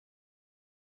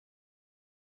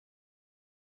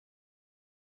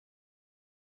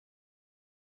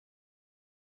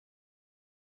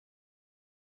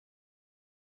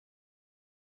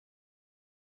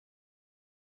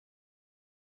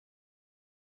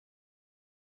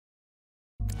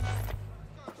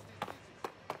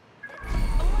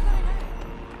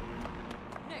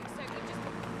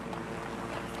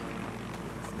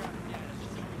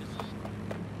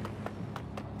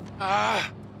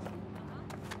Ah!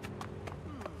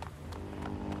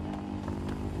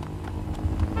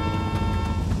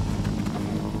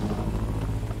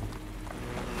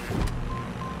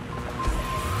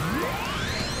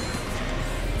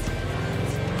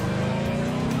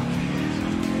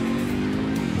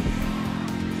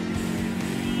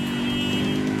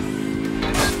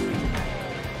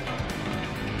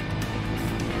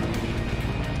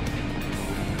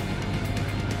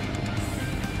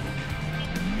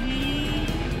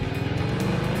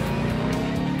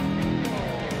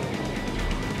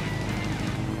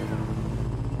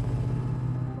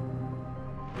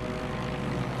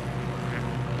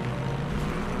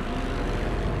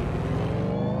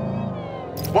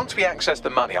 Once we access the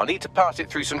money, I'll need to pass it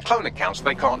through some clone accounts so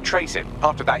they can't trace it.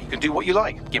 After that, you can do what you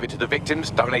like. Give it to the victims,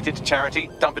 donate it to charity,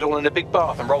 dump it all in a big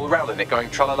bath and roll around in it going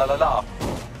tra-la-la-la-la.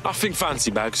 Nothing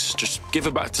fancy, Bags. Just give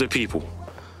it back to the people.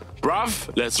 Bruv,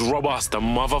 let's rob us the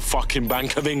motherfucking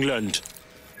Bank of England.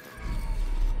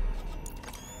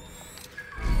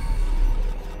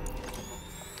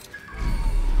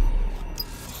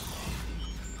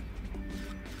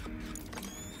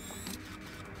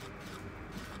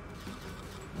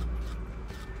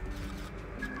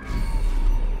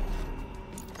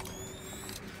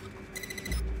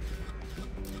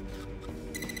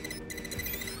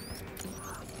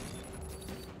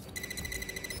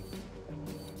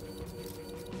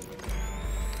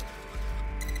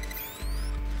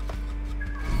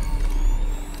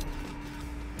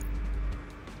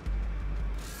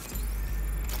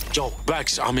 Joe,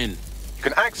 Bags, I'm in. You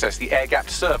can access the air-gapped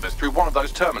servers through one of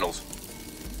those terminals.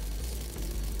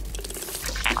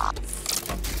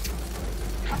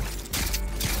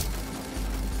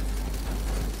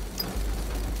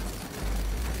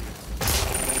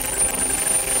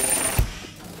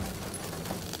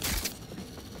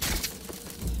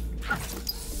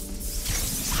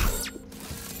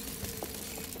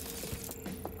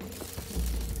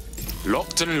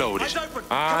 Locked and loaded.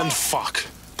 And fuck.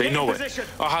 They know it.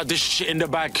 I had this shit in the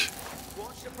bag.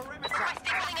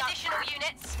 Requesting additional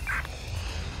units.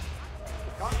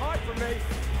 Can't hide from me.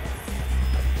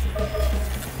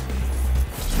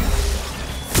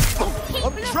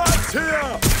 I'm trapped here!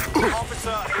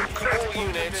 Officer, all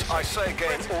units, I say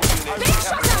again, all units, we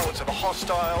have reports of a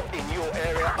hostile in your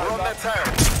area. We're on their tail.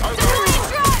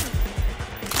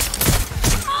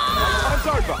 Time's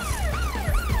over.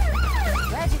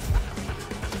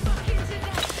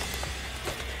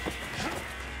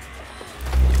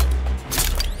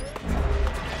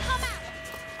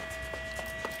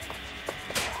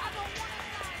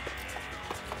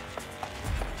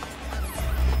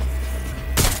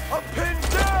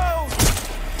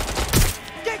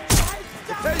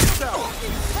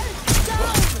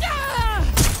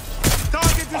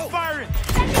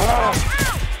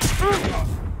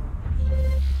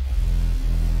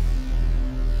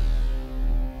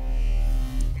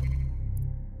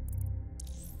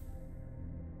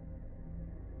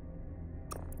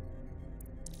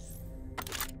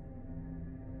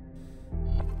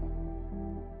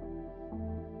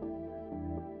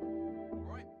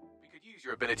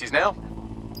 Your abilities now.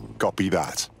 Copy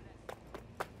that.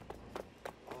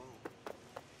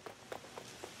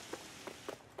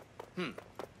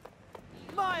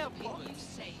 My opinion,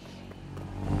 safe.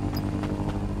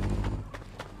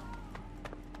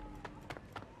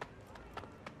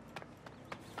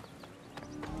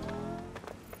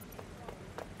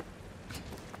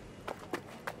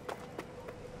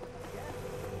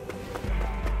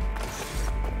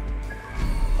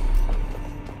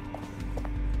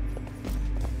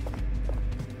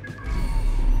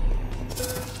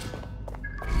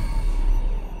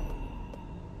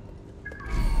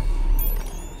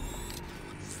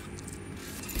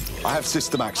 I have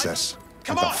system access.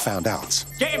 Come and on! I found out.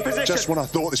 Get in position! Just when I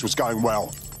thought this was going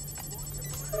well.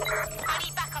 I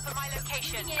need backup at my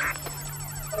location.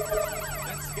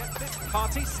 Let's get this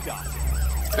party started.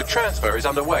 The transfer is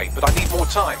underway, but I need more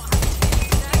time.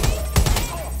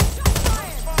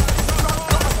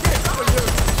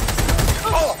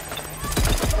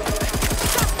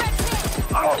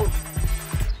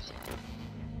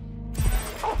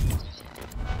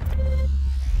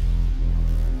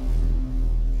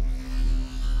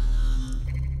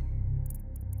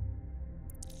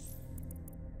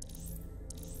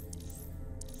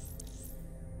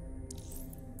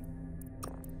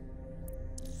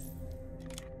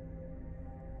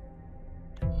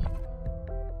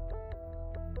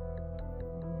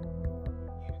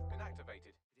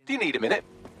 Do you need a minute?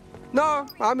 No,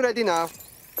 I'm ready now.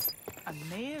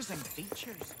 Amazing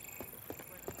features.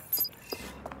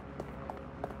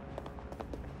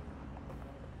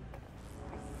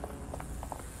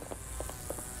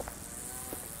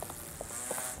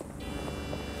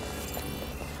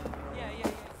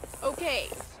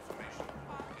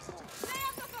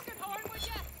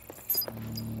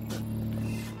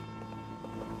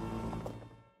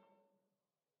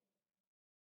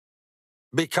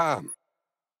 Be calm.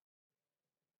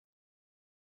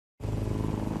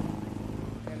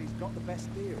 Ellie's got the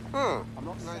best deal. Huh. I'm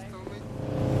not Nice saying... to meet.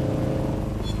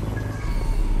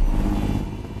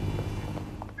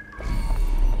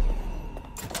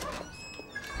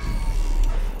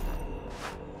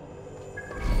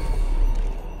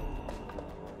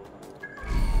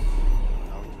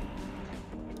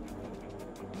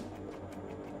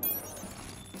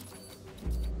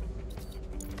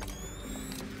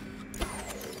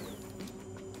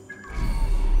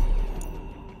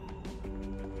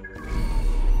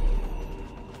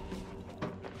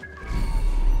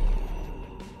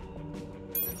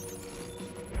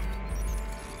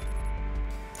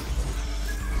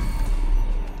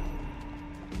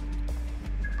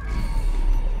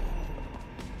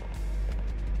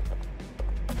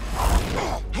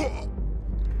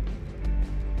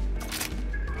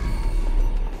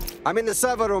 I'm in the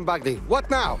server room, Baghdad. What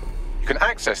now? You can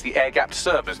access the air-gapped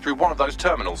servers through one of those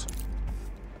terminals.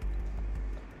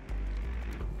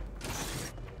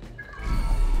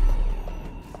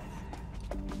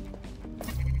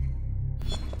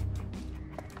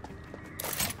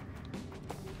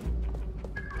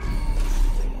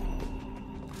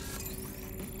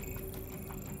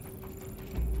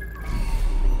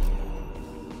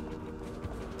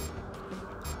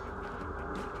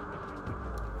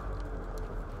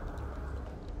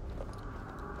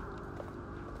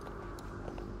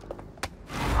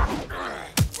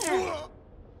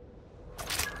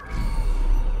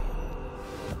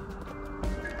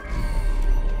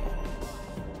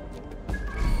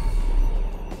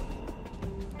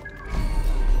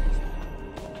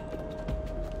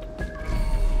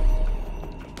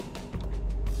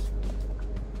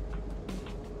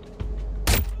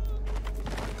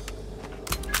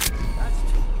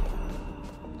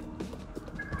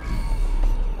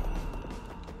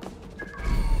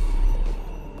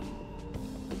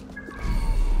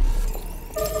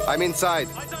 I'm inside,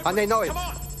 and they know it.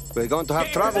 We're going to have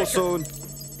trouble soon.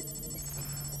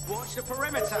 Watch the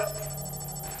perimeter.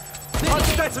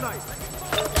 Let's detonate.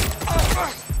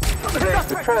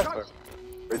 The transfer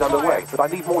is underway, but I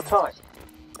need more time.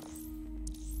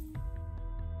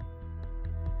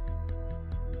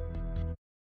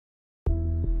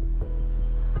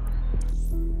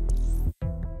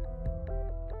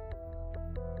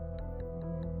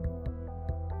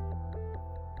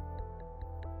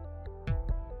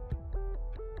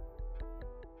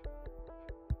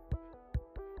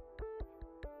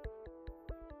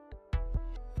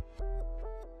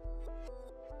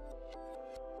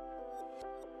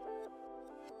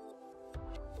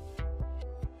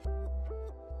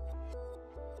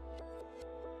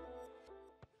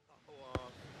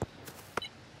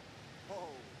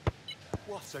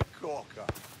 What a corker.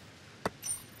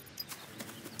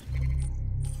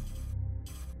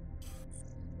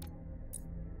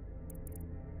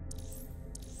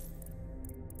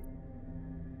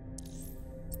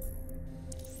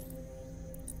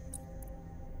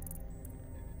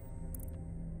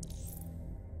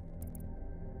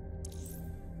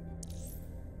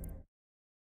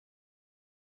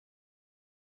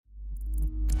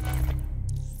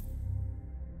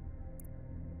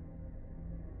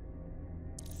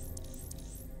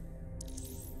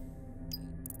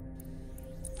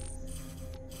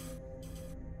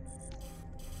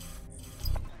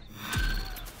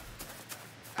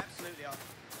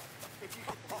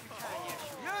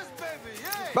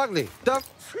 Bagley, duck.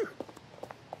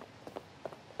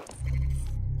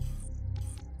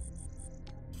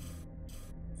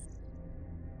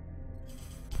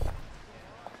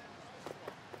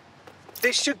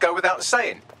 This should go without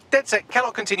saying. DedSec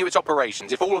cannot continue its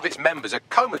operations if all of its members are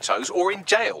comatose or in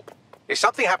jail. If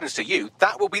something happens to you,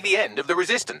 that will be the end of the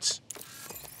resistance.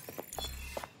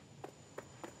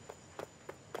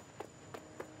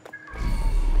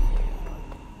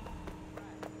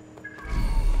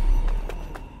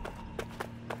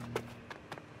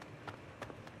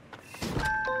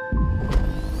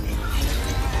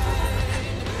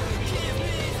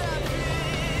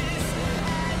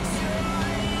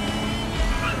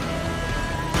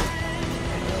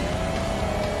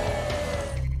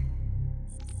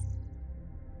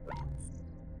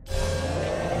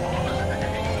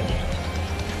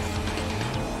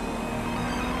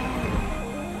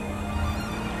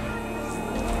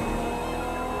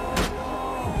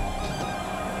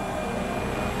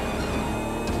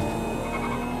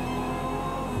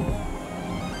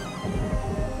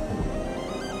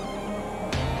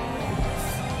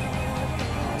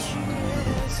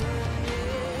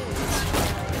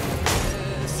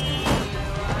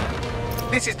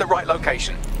 This is the right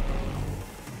location.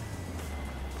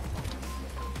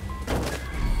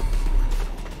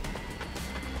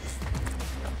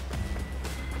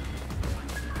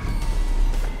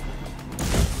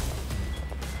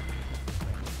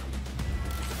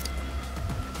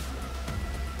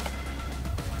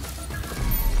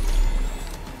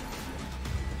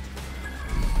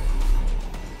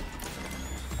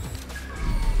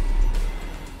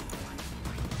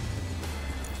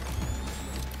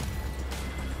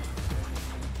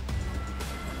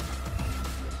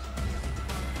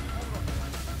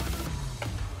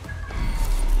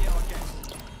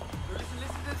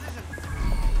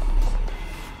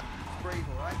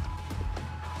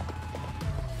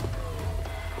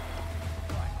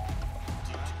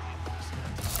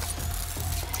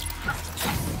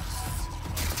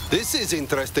 This is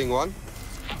interesting one.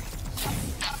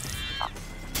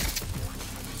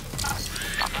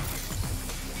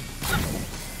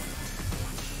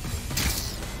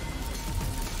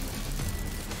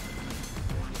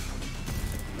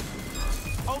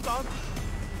 Hold on.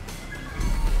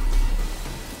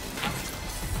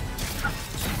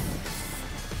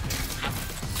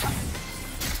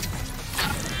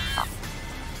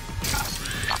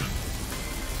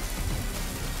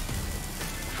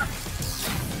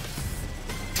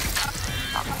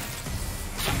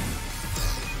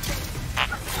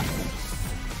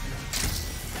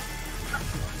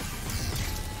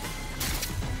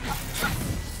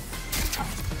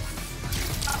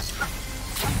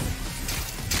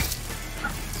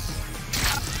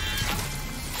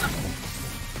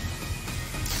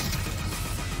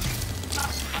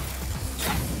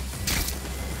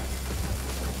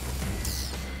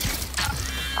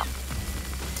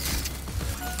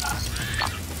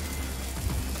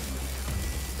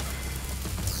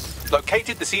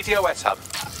 Located the CTOS hub.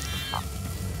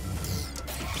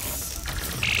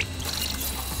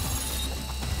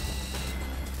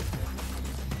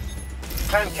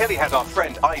 Clan Kelly has our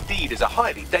friend ID'd as a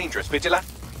highly dangerous vigilante.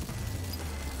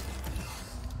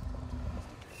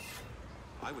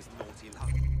 I was naughty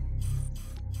last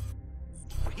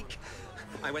week.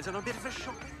 I went on a bit of a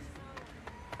shock.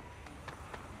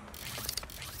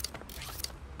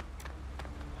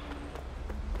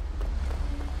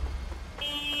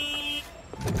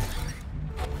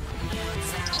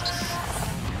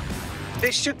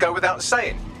 This should go without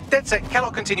saying. DedSec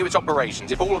cannot continue its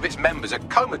operations if all of its members are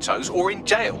comatose or in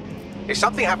jail. If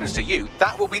something happens to you,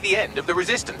 that will be the end of the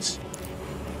Resistance.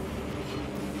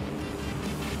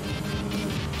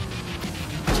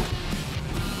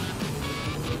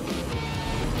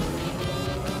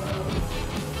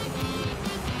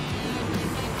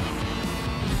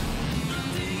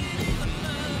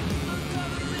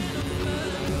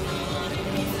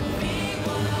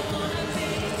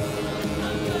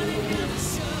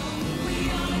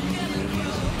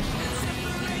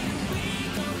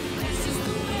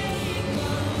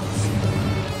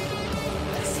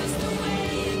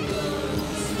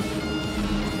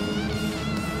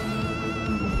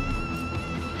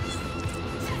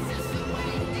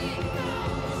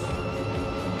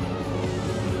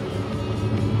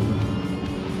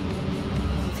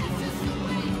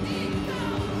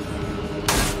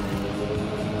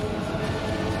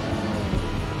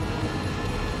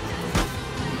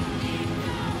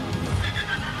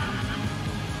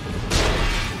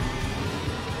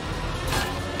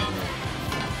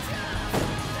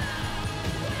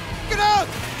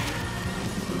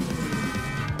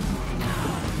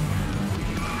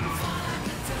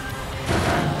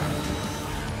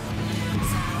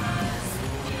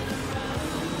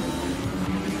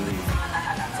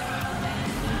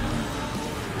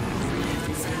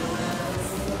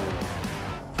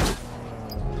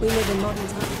 We live in modern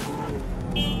times.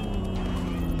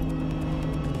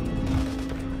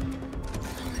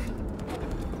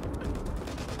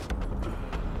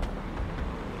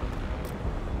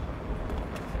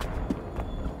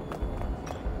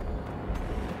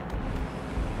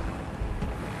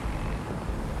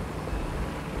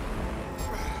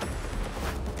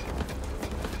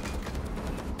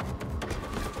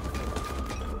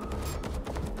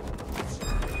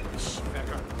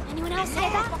 Anyone else say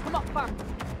that? Come on, firm.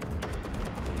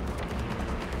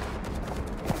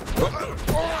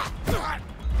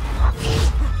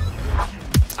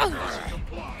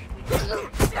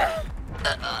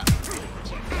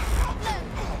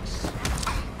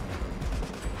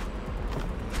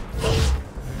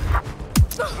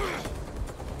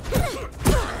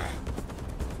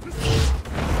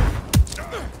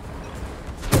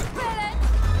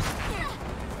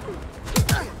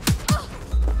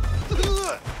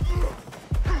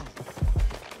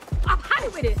 I'm happy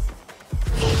with it.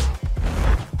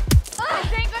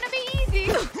 This ain't gonna be easy.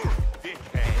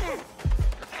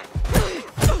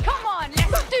 Come on,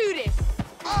 let's do this.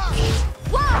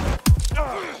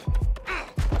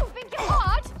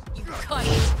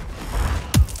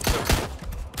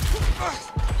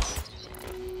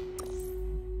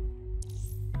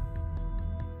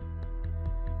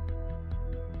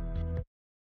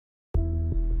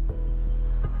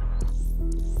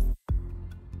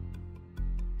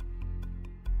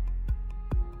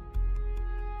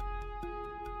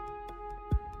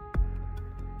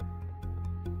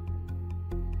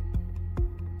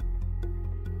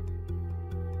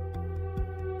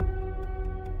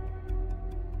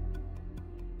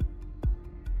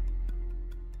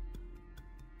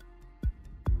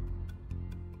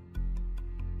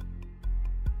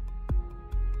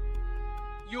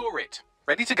 You're it.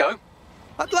 Ready to go?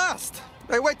 At last!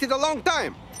 I waited a long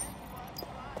time.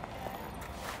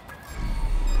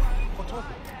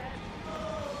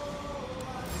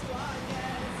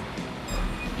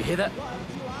 You hear that?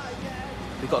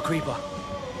 We got a creeper.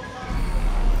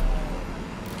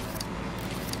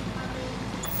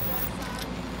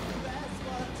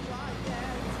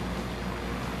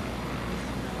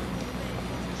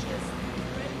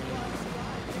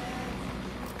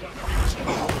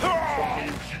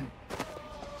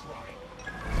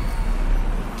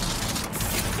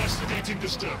 Investigating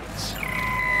disturbance.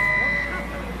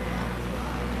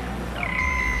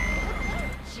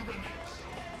 Surrenders.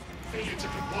 Failure to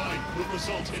comply will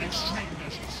result in extreme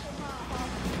measures.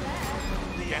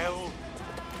 The hell?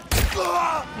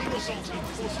 Will result in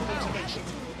forceful intervention.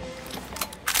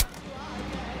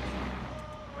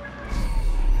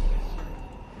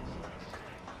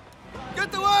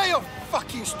 Get away, you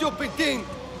fucking stupid thing!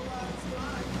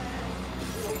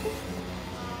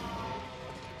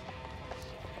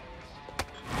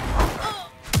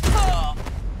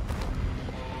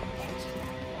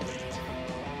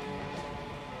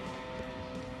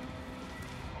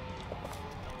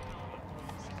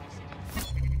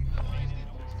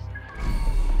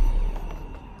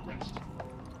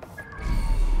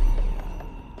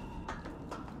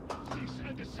 Cease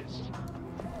and desist.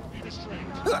 Be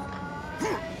restrained.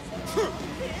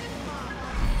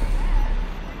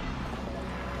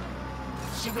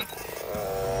 Surrender.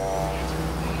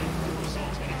 Will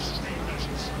result in extreme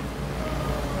measures.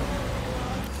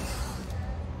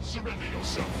 Surrender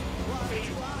yourself. Failure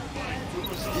to comply will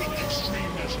result in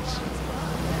extreme measures.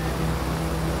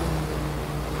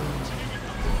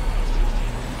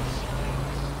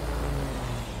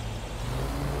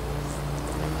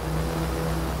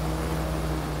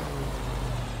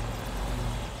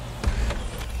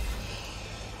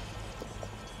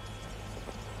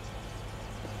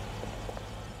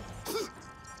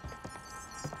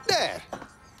 There!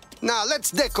 Now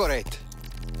let's decorate.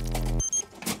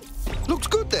 Looks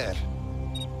good there.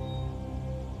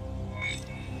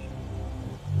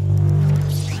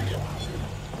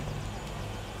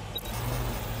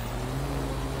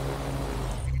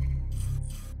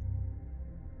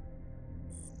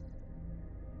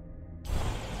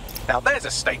 Now there's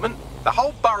a statement. The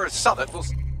whole borough of Southwark will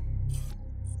see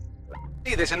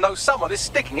this and know someone is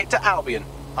sticking it to Albion.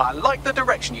 I like the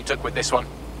direction you took with this one.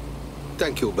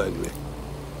 Thank you, Bagley.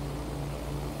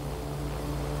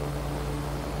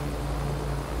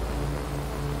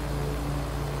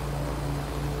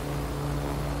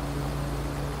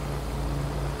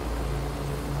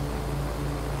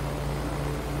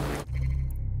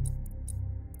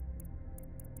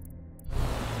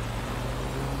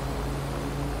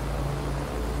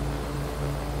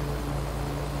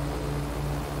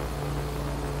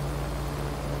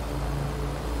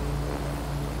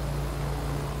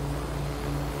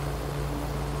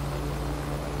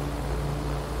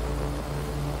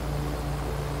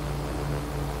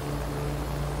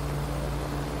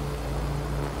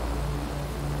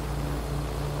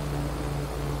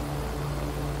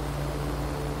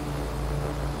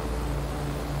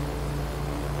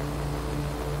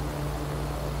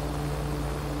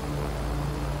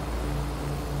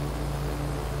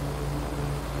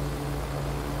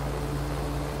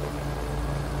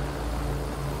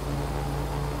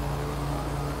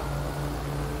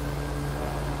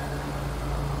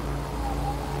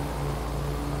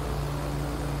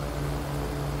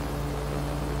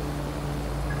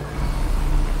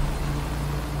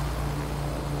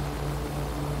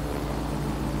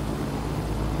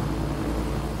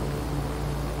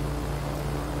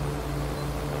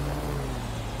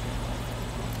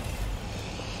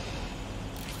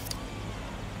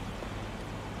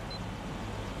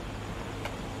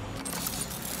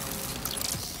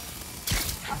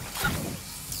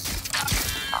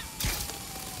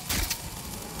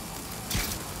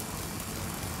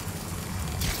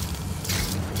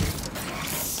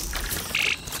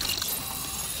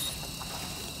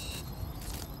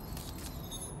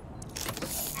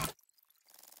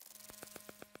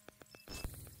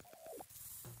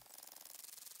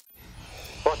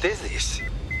 What is this?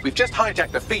 We've just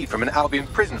hijacked the feed from an Albion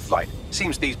prison flight.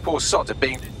 Seems these poor sods are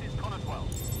being... This is Connor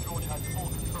 12. George has full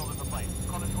control of the plane.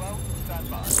 Connor 12,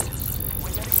 stand by. We're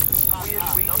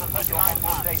getting not a your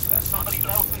onboard data. Somebody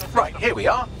else in the Right, here we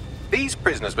are. These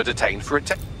prisoners were detained for a...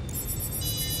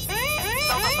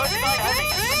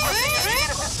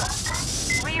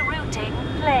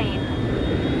 Rerouting plane.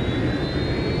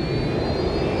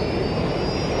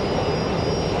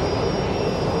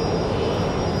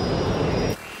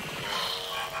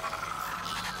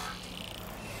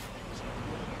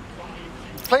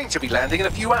 plane should be landing in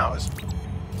a few hours.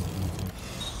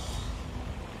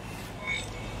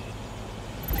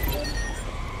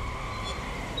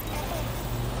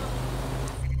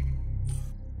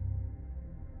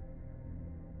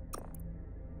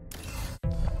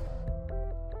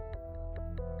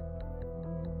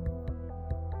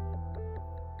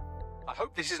 I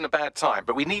hope this isn't a bad time,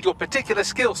 but we need your particular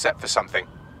skill set for something.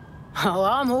 Oh,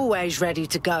 I'm always ready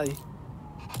to go.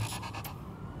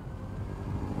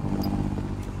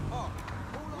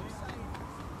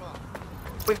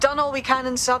 We've done all we can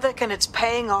in Southwark and it's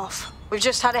paying off. We've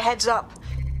just had a heads up.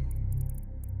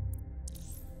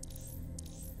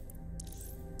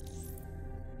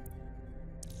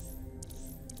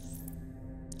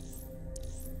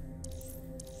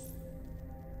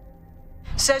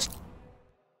 Says...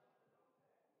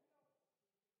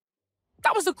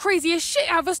 That was the craziest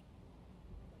shit I've ever...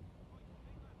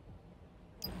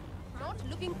 Not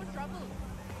looking for trouble.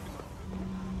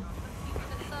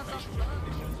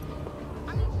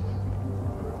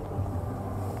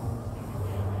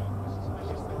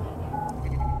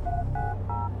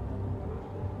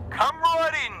 Come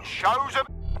right in, shows them.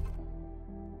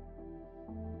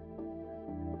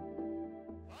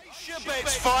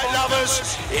 Bets, fight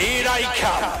lovers, here they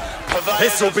come.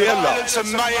 This'll be a lot.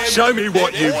 Show me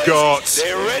what you've got.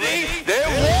 They're ready, they're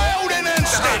wild and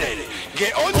unsteady.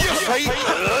 Get on your feet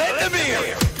and let them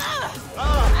hear.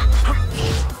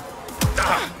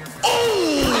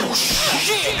 Oh,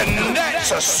 shit! And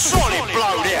that's a solid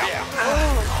blow there.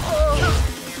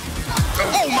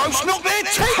 Almost knocked their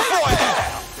teeth right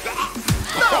out.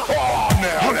 Oh,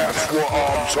 now that's what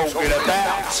I'm talking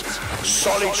about.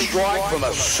 Solid strike from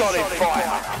a solid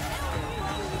fighter.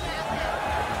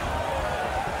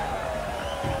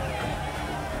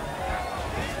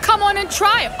 Come on and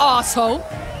try it, arsehole.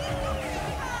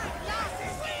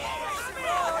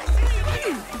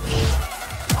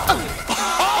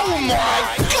 Oh my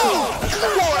God!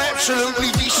 What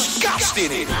absolutely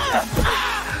disgusting it is!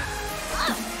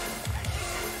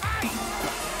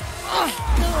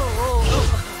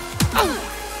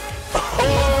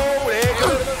 Oh, they're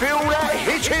gonna feel that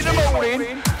hit in the morning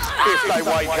if they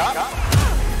wake up.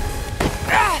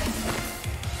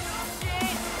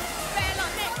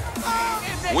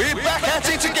 We're back at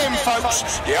it again,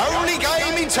 folks. The only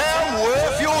game in town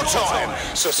worth your time.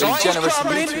 Society's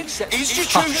crumbling,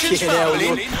 institutions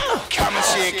failing. Come and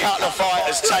see a couple of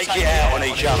fighters take it out on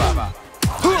each other.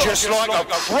 Just like a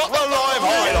proper live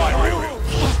highlight reel.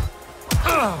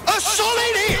 A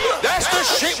solid hit! That's the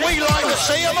shit we like to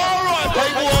see, am I right,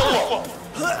 people?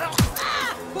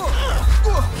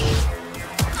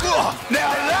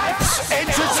 Now that's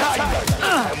entertainment!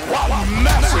 And one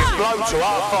massive blow to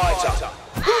our fighter.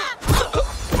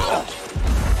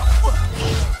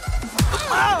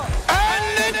 And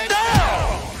then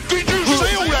down! Did you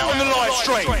see all that on the live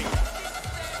stream?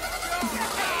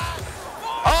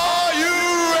 Are you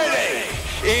ready?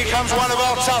 Here comes one of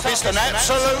our toughest and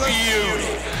absolute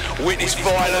unit. Witness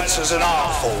violence as an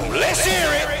art form. Let's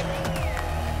hear it!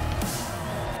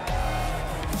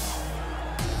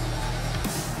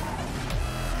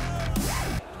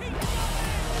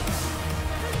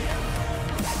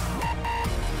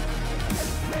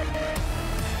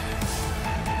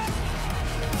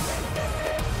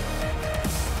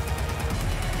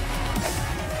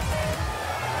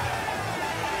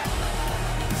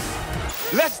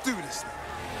 Let's do this.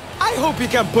 I hope he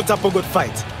can put up a good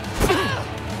fight.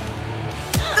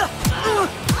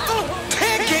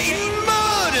 They're getting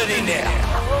murdered in there.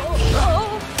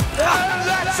 And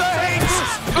that's a hit.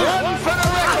 One for the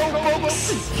record books.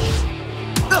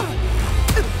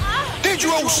 Did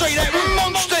you all see that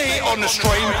monster hit on the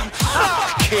stream?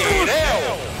 Fucking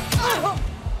hell.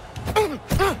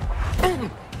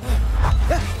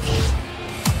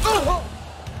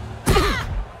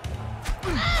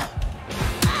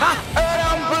 An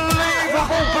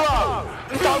unbelievable blow!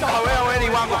 Don't know how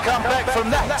anyone will come back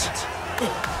from that.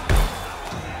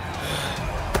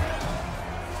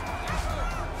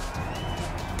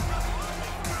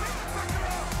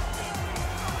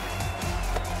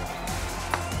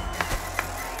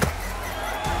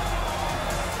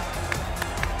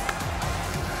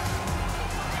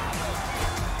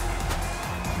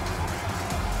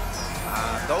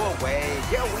 Go away,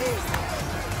 get away.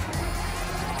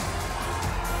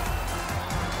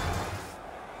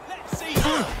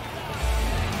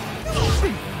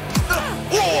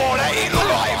 Whoa, that hit looked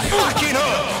like it fucking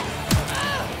hurt!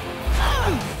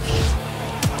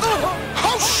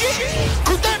 Oh shit!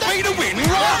 Could that be the win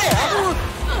right now?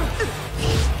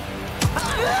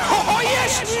 Oh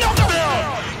yes,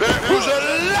 knockdown! That was a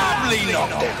lovely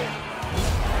knockdown!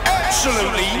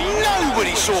 Absolutely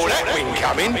nobody saw that win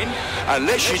coming.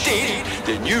 Unless you did,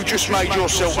 then you've just made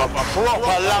yourself a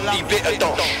proper lumpy bit of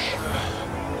dosh.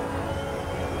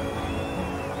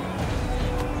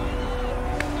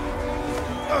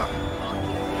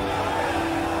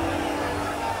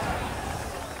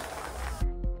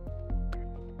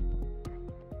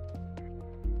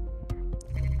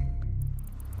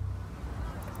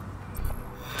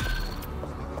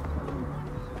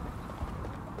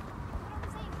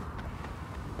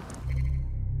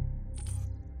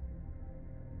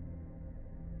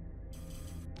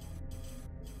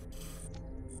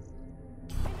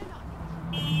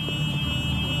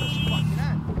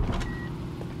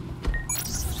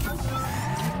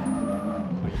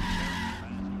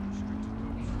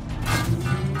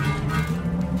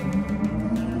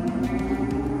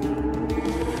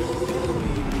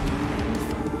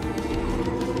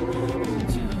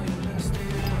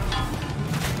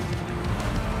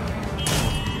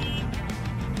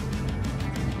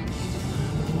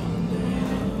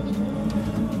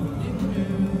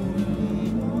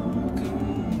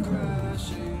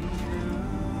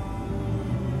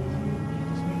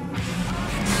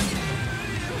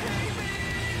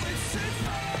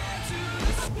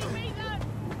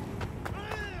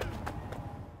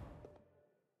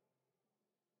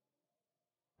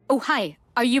 Oh, hi.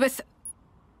 Are you with...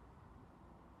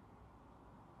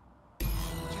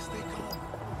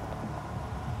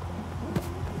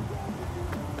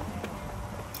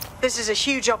 This is a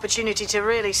huge opportunity to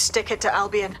really stick it to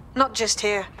Albion. Not just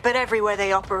here, but everywhere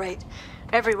they operate.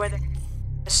 Everywhere they're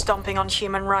stomping on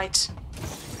human rights.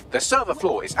 The server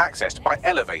floor is accessed by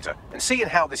elevator, and seeing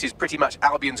how this is pretty much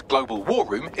Albion's global war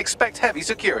room, expect heavy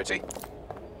security.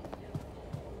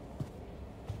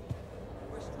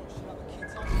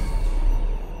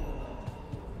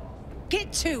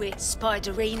 Get to it,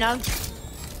 Spiderino.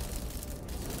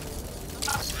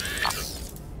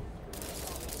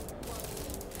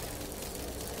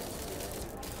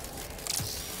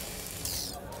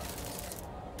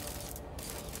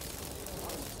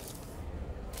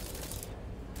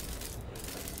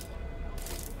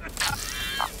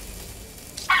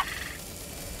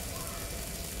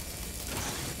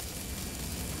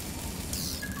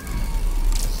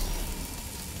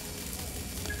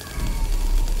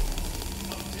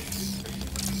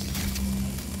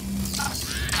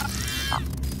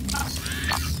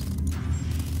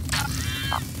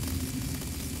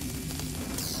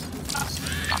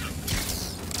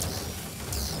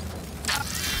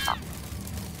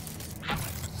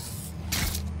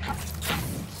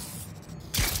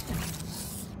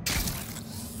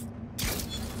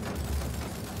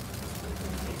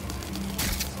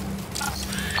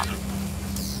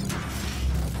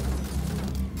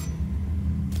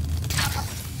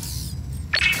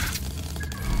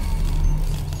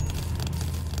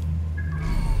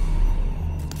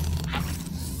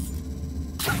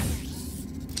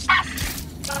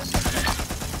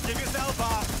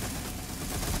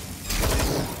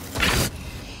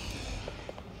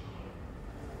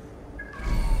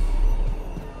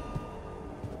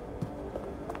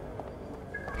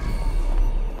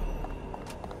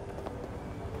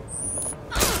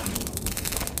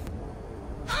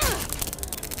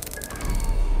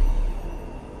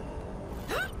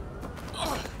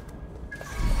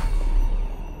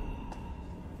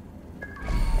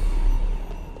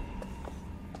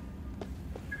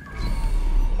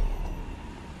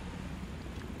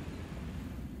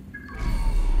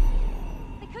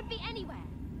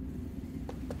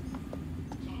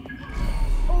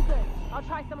 I'll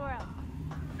try somewhere else.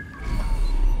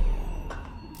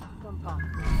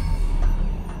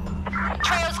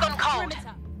 Trail's gone cold.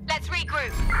 Let's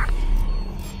regroup.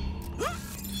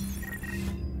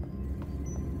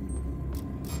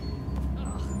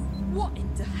 What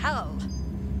in the hell?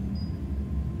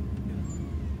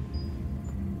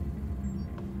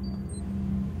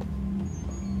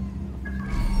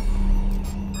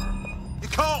 You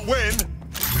can't win!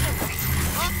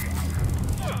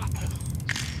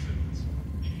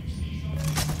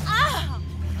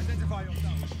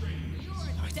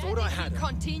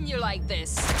 Continue like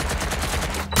this.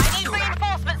 I need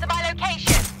reinforcements at my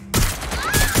location.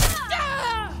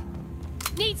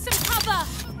 Need some cover.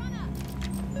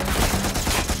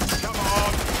 Come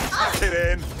on, pack it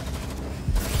in.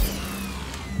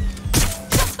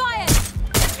 Shots fired.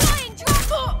 Flying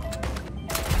drop.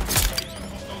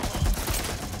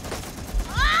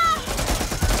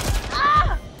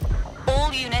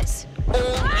 All units,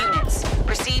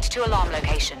 proceed to alarm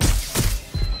location.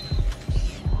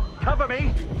 Cover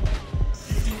me!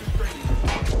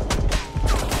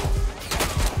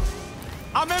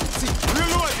 I'm empty!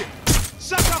 Reloading!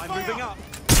 Shut up! I'm moving up.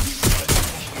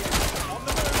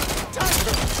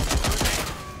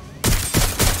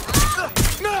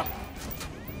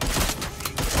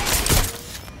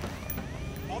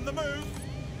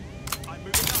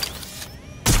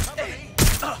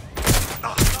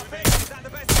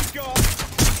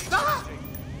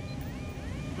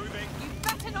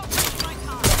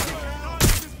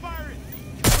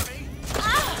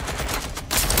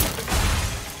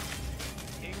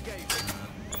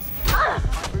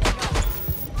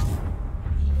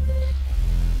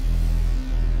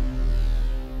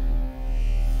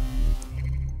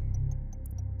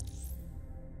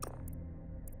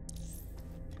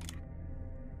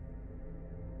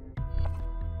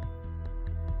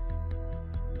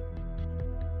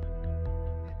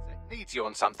 needs you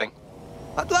on something.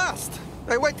 At last!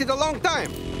 I waited a long time.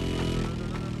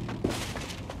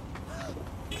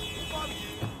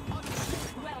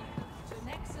 Welcome to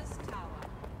Nexus Tower.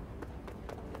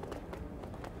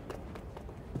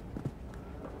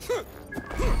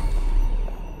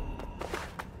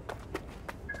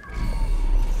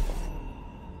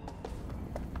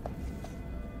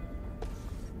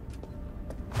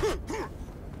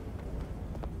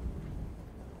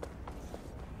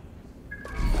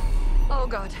 Oh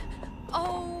God.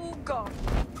 Oh God.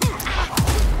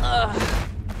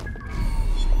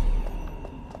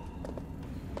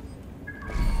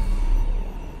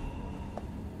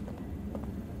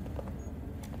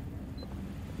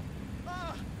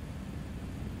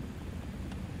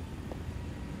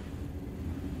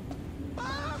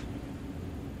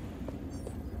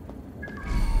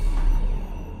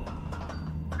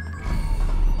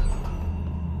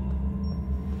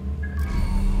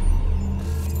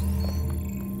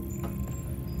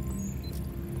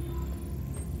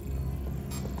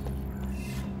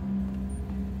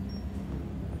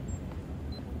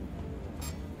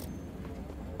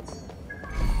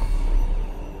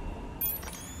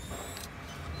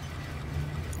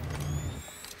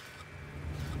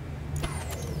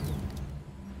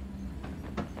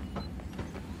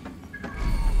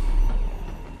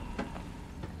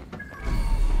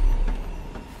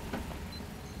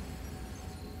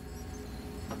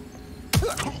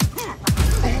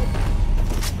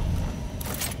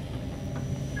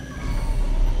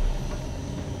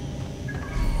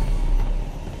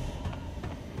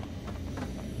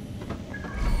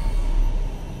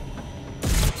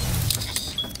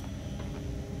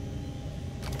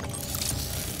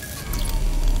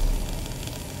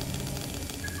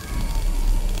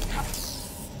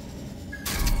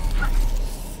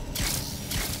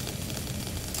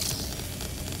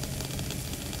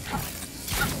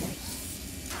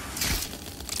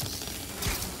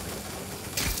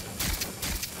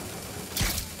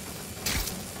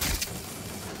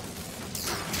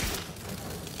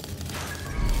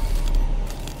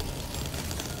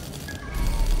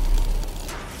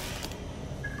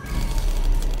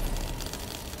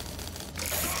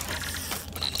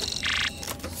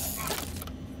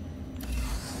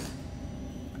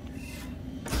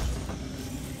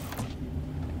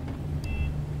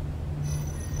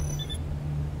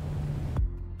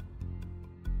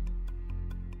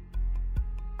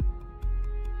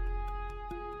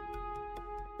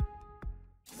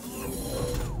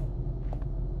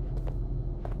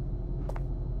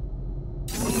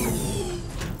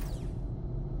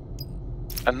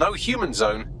 A no human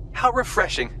zone? How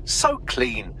refreshing. So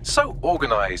clean, so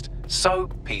organized, so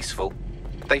peaceful.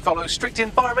 They follow strict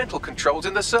environmental controls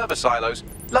in the server silos.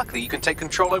 Luckily, you can take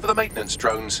control over the maintenance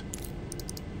drones.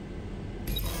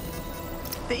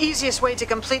 The easiest way to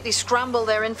completely scramble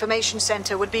their information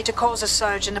center would be to cause a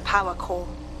surge in the power core.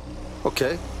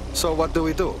 Okay, so what do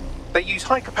we do? They use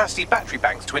high-capacity battery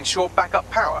banks to ensure backup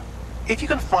power. If you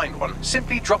can find one,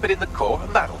 simply drop it in the core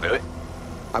and that'll do it.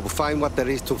 I will find what there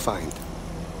is to find.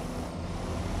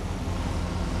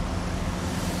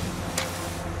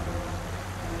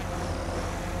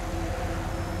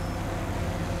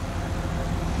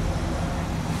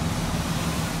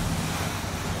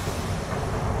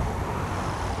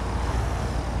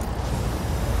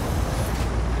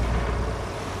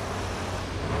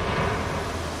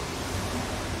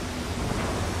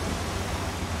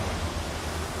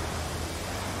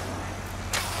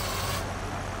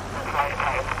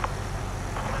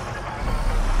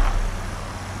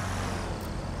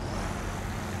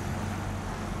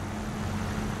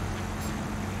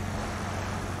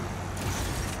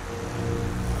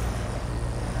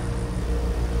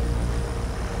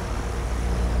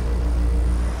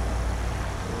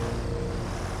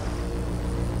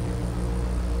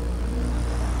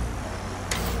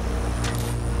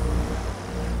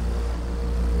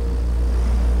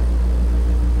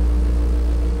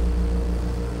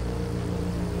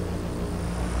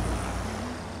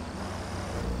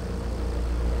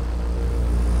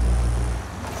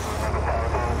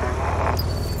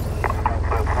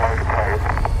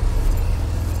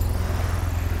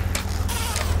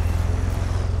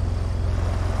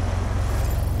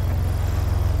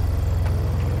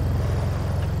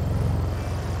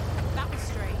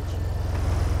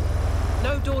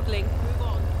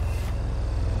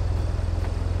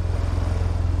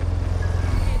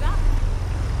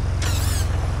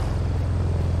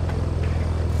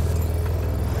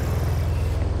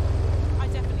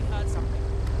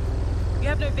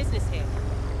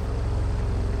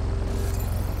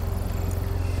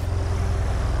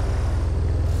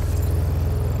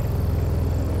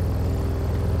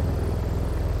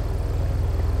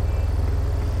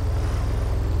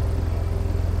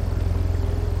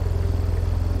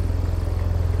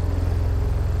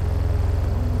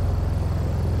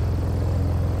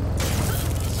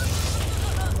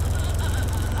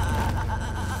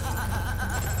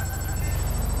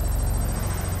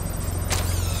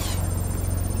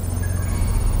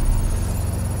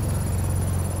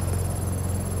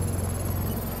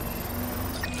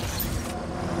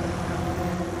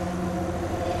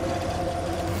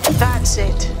 That's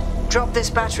it. Drop this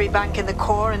battery bank in the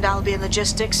core and Albion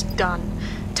logistics, done.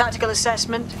 Tactical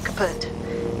assessment, kaput.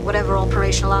 Whatever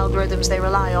operational algorithms they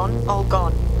rely on, all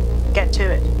gone. Get to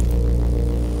it.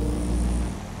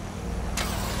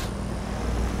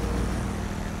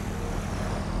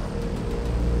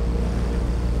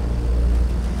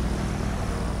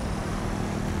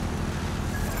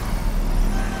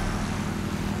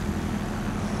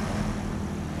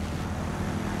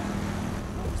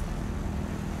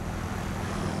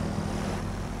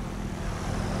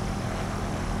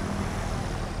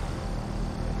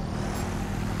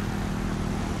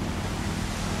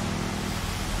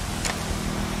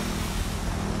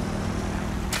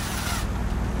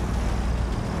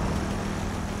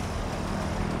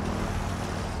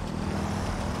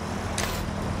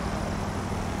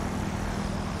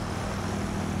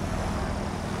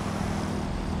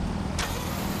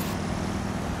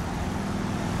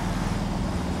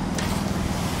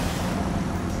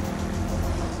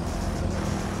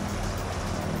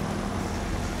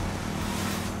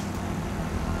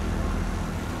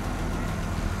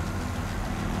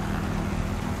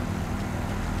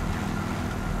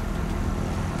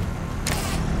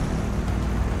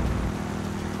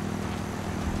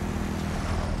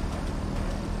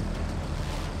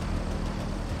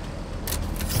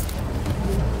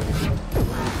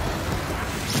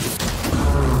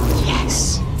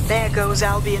 There goes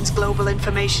Albion's Global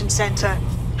Information Center.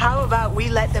 How about we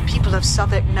let the people of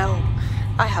Southwark know?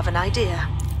 I have an idea.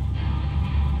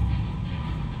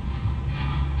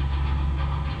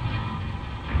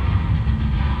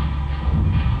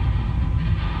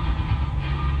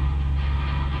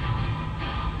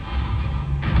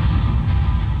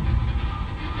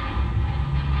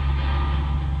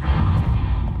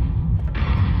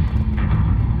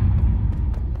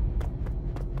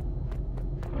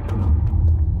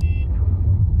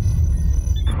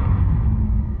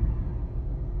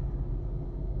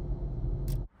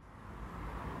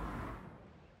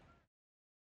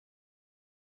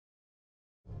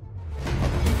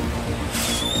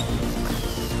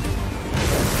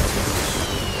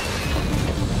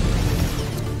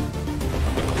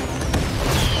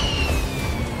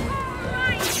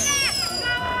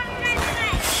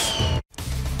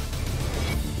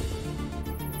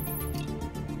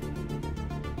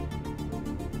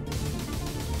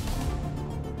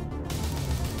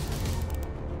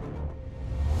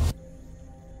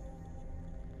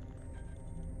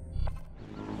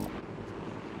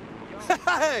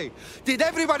 Hey! Did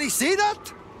everybody see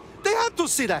that? They had to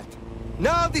see that!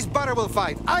 Now this barra will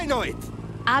fight, I know it!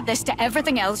 Add this to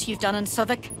everything else you've done in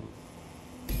Southwark.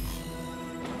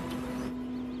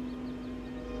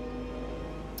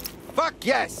 Fuck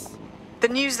yes! The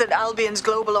news that Albion's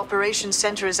Global Operations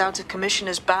Center is out of commission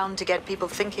is bound to get people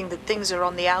thinking that things are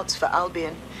on the outs for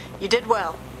Albion. You did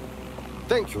well.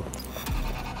 Thank you.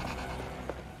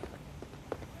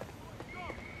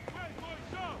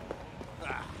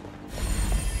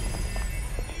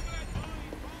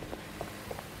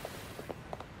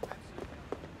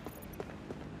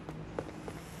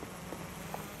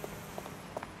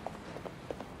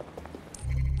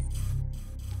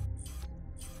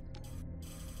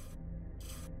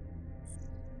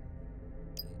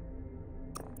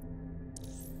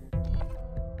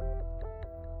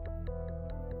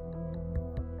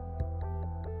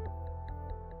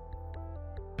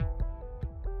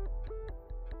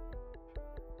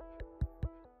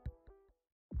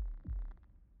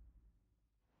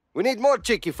 We need more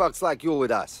cheeky fucks like you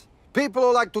with us. People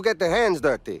who like to get their hands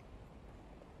dirty.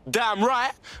 Damn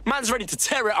right. Man's ready to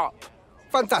tear it up.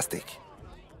 Fantastic.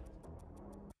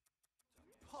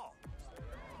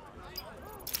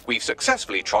 We've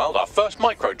successfully trialled our first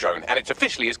micro-drone, and it's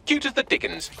officially as cute as the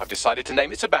dickens. I've decided to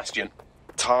name it Sebastian.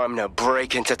 Time to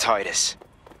break into Titus.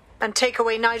 And take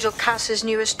away Nigel Cass's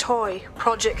newest toy,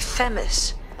 Project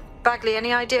Themis. Bagley,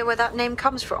 any idea where that name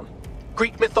comes from?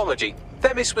 Greek mythology.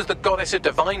 Themis was the goddess of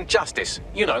divine justice.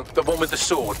 You know, the one with the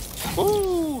sword.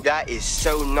 Ooh, that is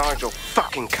so Nigel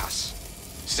fucking Cass.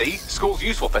 See? School's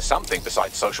useful for something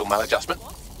besides social maladjustment.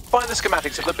 Find the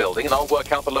schematics of the building and I'll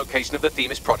work out the location of the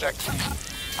Themis project.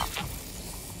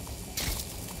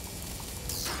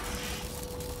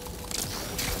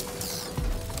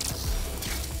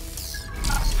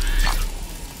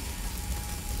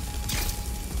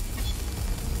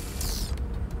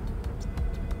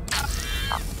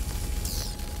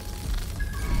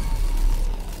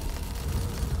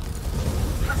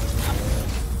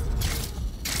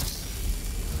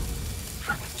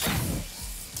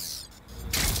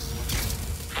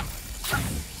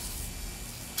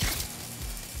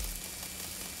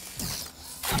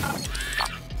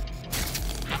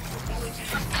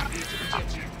 here to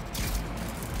protect you.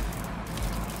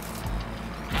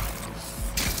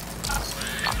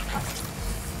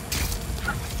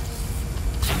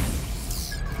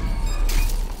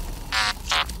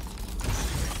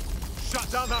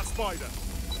 Shut down that spider.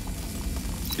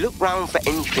 Look round for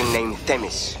anything named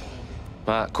Themis.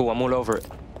 Cool, I'm all over it.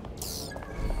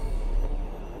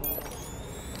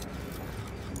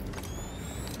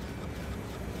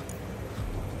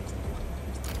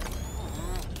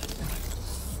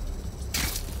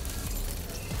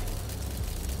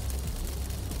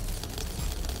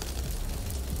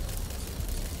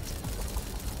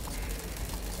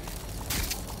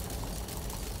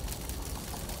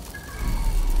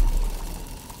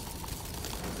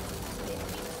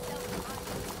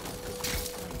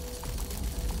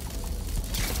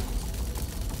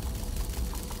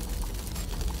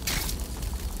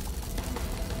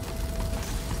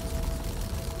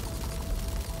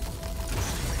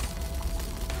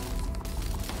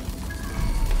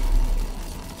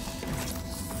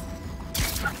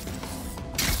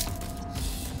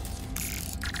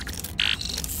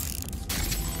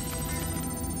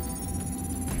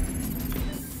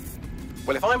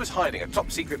 Well, if I was hiding a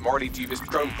top-secret, morally dubious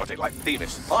drone project like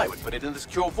Themis, I would put it in the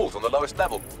secure vault on the lowest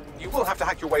level. You will have to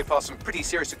hack your way past some pretty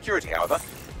serious security, however.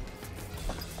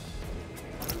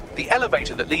 The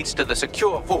elevator that leads to the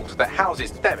secure vault that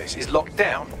houses Themis is locked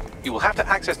down. You will have to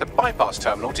access the bypass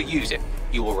terminal to use it.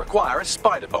 You will require a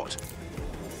spider bot.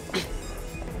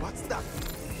 What's that?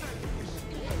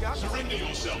 Surrender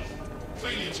yourself.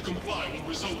 Failure to comply will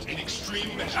result in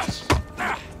extreme measures.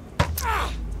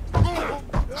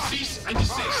 Cease and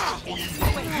desist, or you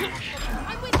will.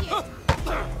 I'm with you.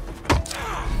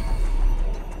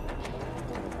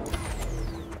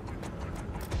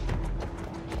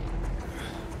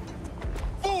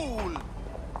 Fool!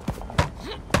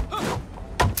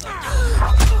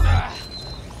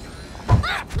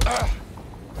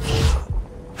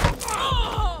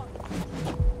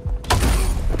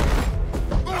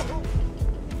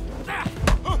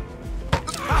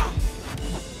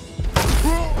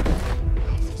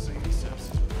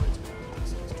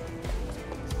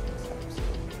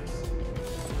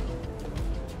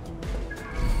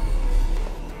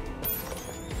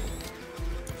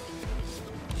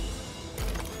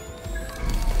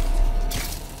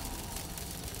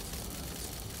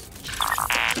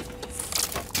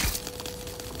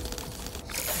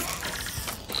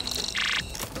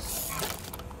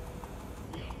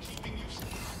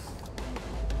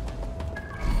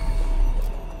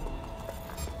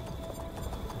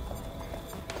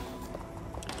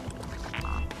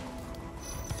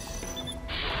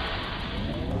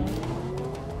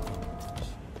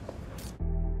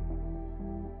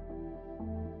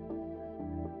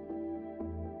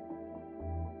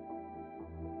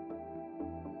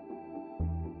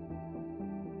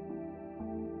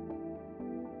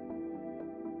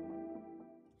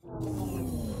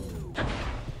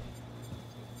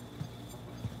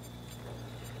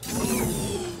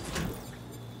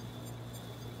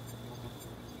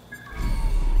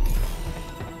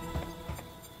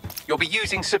 You'll be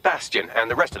using Sebastian and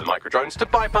the rest of the microdrones to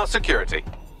bypass security.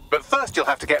 But first you'll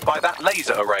have to get by that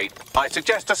laser array. I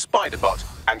suggest a spider bot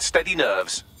and steady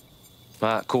nerves.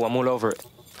 Cool, I'm all over it.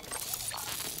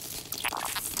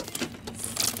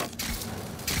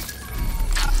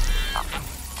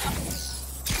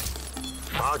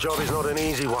 Our job is not an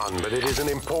easy one, but it is an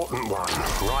important one.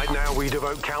 Right now, we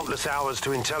devote countless hours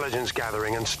to intelligence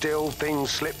gathering, and still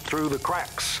things slip through the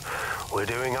cracks. We're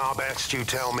doing our best, you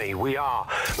tell me. We are,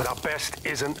 but our best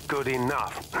isn't good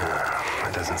enough.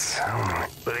 That doesn't sound right.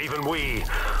 But even we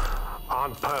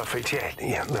aren't perfect yet.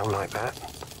 Yeah, they'll like that.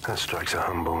 That strikes a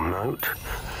humble note.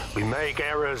 We make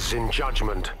errors in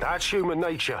judgment. That's human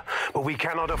nature, but we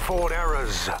cannot afford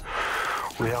errors.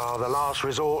 We are the last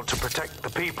resort to protect the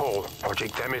people.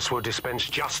 Project Themis will dispense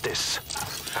justice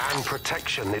and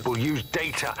protection. It will use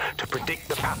data to predict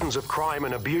the patterns of crime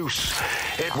and abuse.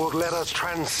 It will let us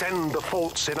transcend the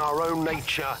faults in our own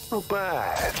nature. Not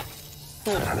bad.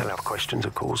 They'll have questions,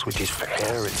 of course, which is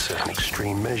fair. It's an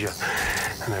extreme measure,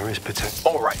 and there is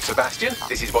potential. All right, Sebastian,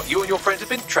 this is what you and your friends have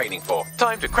been training for.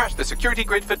 Time to crash the security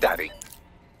grid for Daddy.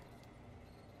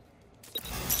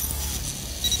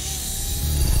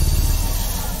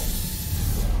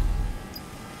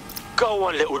 Go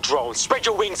on, little drone. Spread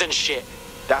your wings and shit.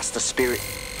 That's the spirit.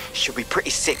 Should be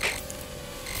pretty sick.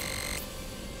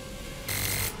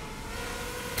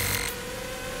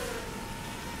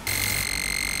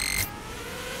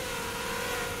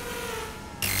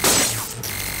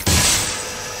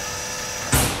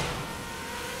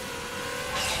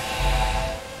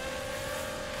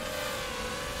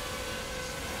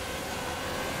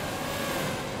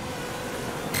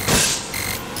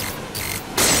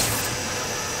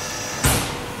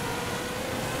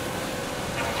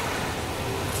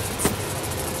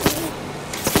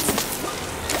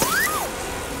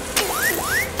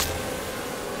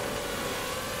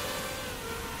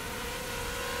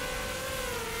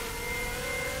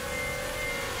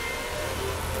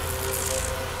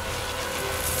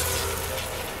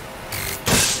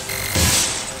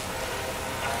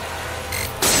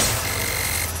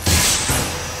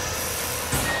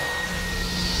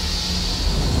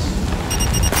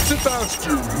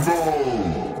 Sebastian,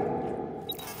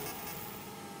 no!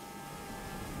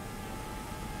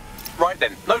 Right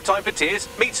then, no time for tears.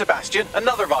 Meet Sebastian,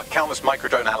 another of our countless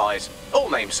microdrone allies. All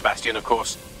named Sebastian, of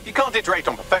course. You can't iterate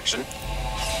on perfection.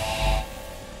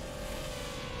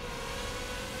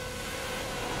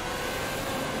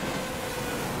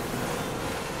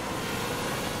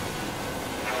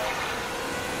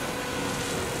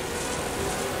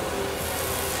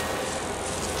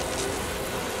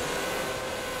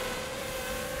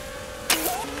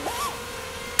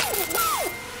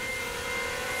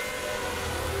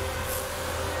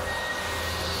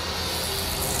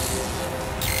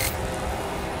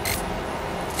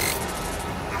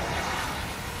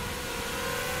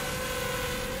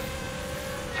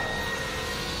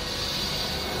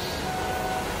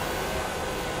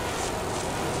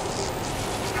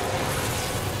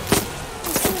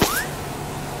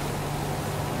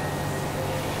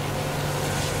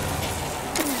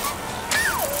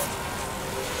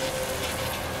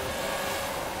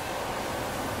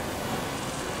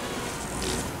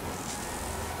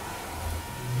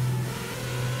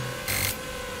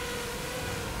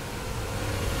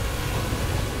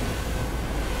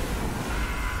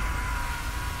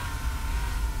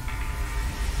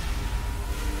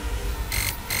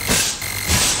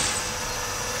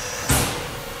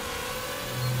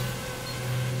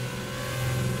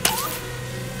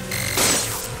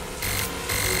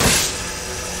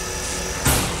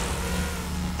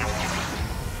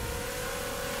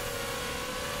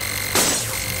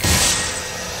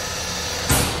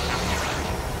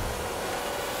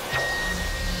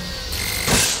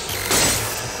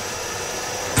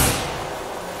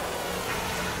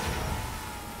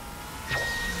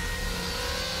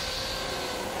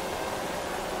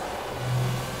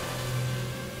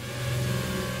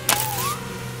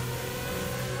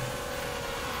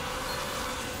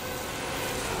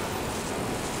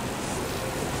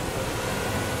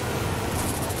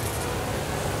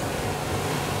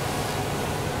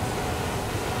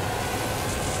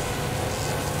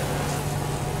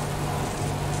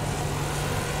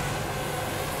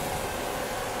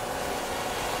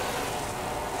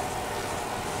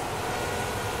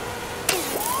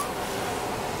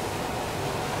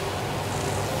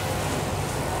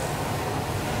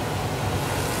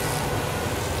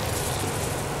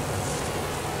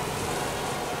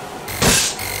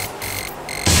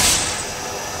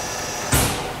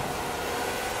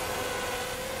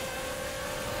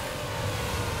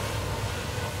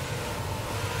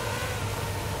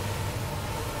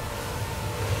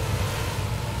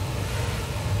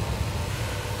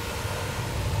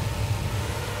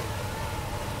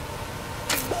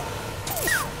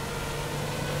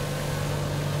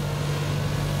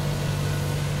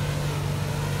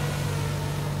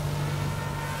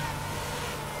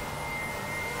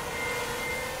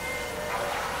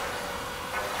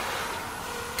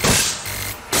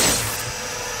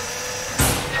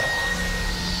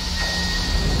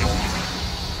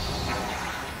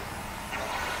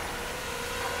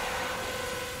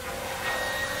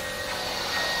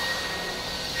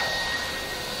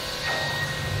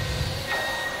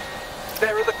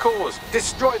 There are the cores.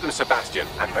 Destroy them, Sebastian.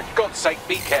 And for God's sake,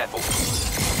 be careful.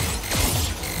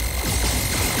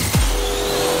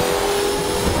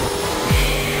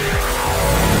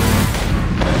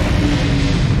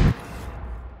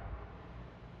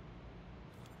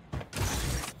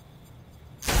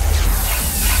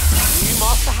 New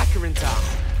master hacker in town.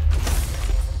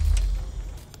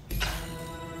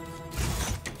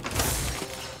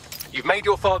 You've made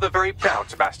your father very proud,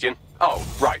 Sebastian. Oh,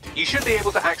 right. You should be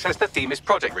able to access the Themis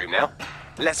project room now.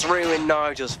 Let's ruin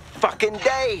Nigel's fucking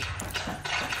day!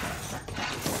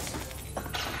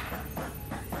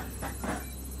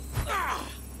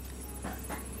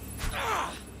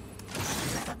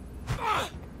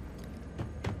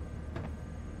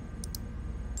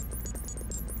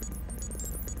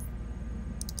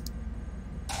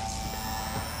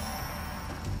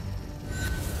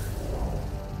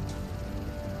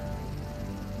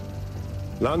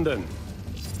 London,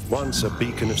 once a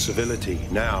beacon of civility,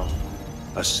 now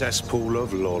a cesspool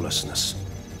of lawlessness.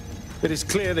 It is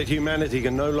clear that humanity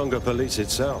can no longer police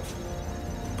itself.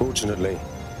 Fortunately,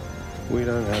 we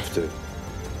don't have to.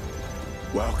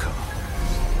 Welcome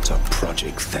to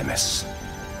Project Themis.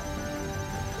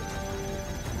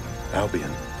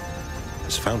 Albion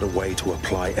has found a way to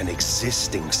apply an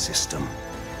existing system,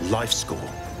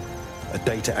 LifeScore, a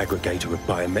data aggregator of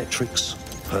biometrics,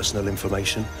 personal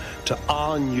information, to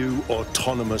our new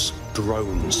autonomous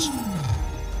drones.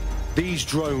 These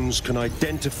drones can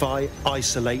identify,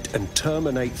 isolate, and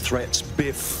terminate threats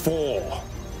before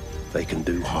they can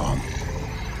do harm.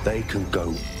 They can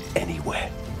go anywhere,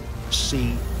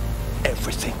 see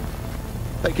everything.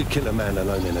 They could kill a man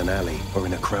alone in an alley or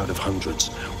in a crowd of hundreds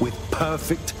with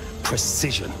perfect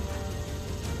precision.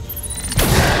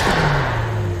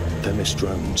 Themis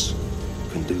drones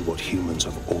can do what humans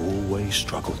have always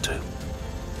struggled to.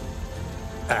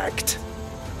 Act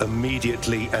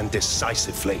immediately and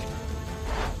decisively.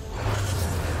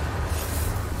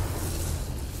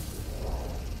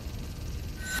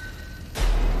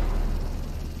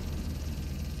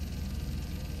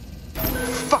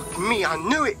 Fuck me, I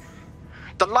knew it!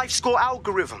 The life score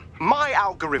algorithm. My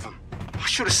algorithm. I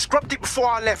should have scrubbed it before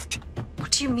I left. What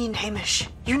do you mean, Hamish?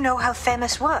 You know how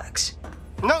Themis works.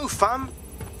 No, fam.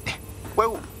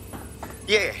 Well,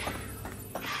 yeah.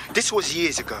 This was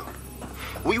years ago.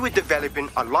 We were developing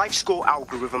a life score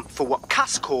algorithm for what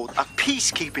Cass called a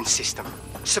peacekeeping system.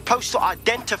 Supposed to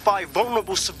identify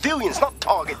vulnerable civilians, not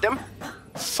target them.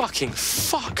 Fucking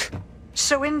fuck.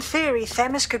 So in theory,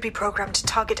 Themis could be programmed to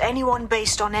target anyone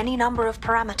based on any number of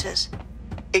parameters.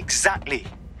 Exactly.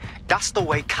 That's the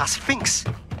way Cass thinks.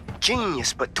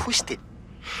 Genius, but twisted.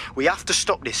 We have to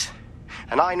stop this.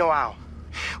 And I know how.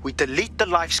 We delete the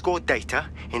life score data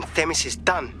and Themis is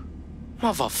done.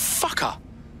 Motherfucker.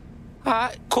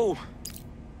 Alright, cool.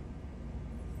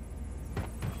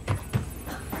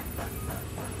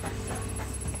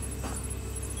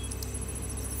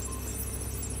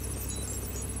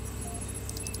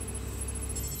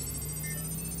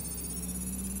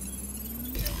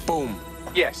 Boom.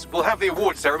 Yes, we'll have the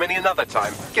award ceremony another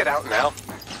time. Get out now.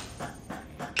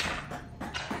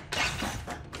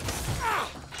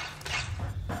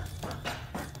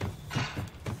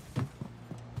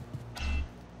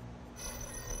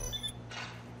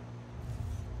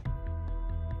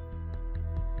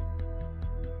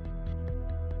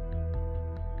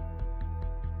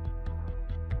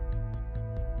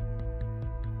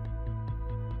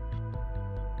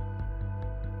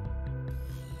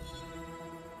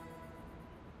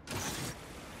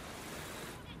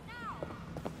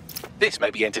 This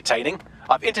may be entertaining.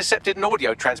 I've intercepted an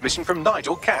audio transmission from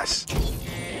Nigel Cass.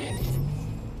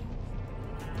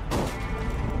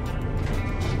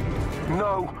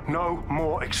 No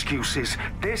more excuses.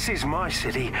 This is my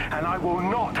city, and I will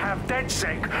not have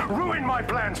DedSec ruin my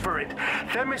plans for it.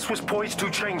 Themis was poised to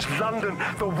change London,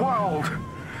 the world.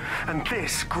 And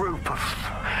this group of...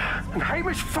 And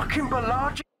Hamish fucking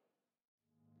Balaji...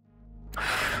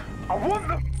 I want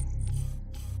them...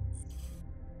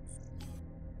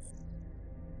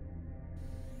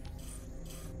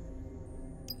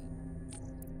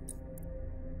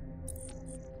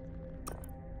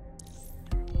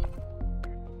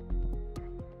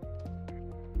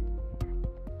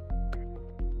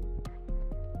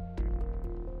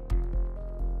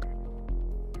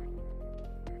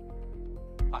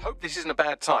 I hope this isn't a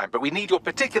bad time, but we need your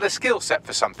particular skill set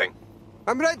for something.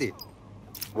 I'm ready.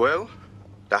 Well,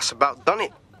 that's about done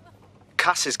it.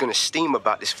 Cass is gonna steam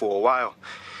about this for a while.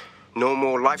 No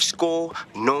more life score,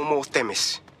 no more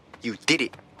Themis. You did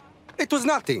it. It was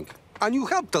nothing, and you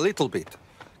helped a little bit.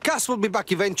 Cass will be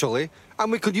back eventually,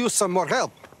 and we could use some more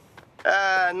help.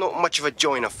 Not much of a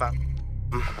joiner, fam.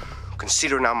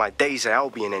 Considering how my days at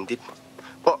Albion ended.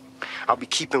 But I'll be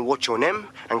keeping watch on them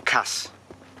and Cass.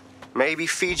 Maybe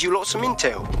feed you lots of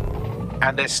intel.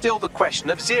 And there's still the question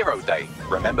of Zero Day.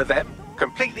 Remember them?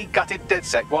 Completely gutted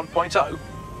DedSec 1.0.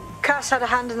 Cass had a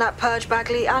hand in that purge,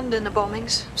 Bagley, and in the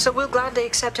bombings, so we'll gladly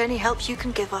accept any help you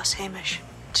can give us, Hamish.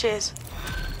 Cheers.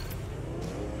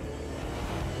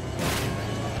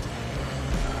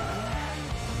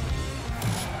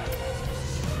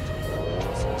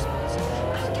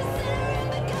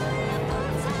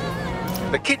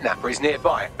 The kidnapper is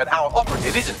nearby, but our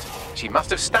operative isn't. She must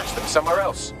have stashed them somewhere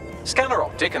else. Scan her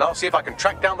optic and I'll see if I can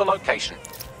track down the location.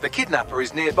 The kidnapper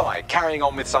is nearby, carrying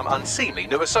on with some unseemly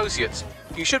new associates.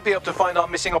 You should be able to find our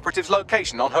missing operative's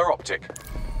location on her optic.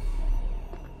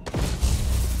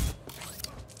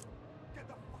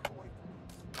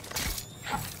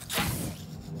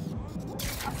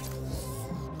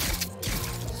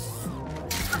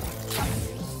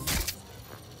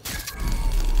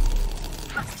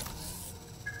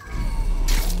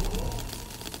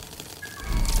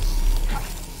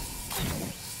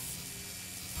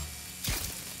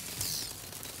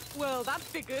 Well, that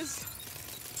figures.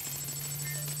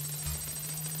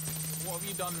 What have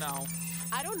you done now?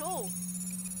 I don't know.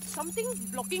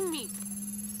 Something's blocking me.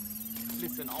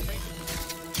 Listen, I'll make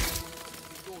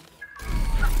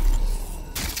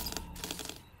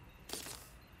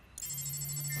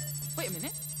Wait a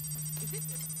minute. Is it?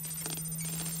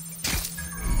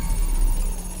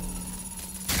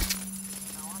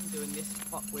 Now I'm doing this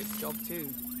fuckwit's job too.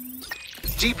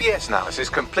 GPS analysis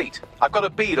complete. I've got a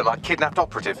bead on our kidnapped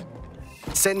operative.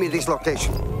 Send me this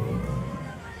location.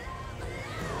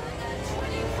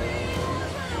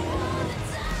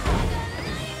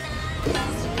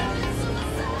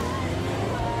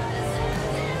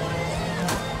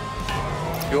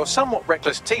 Your somewhat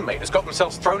reckless teammate has got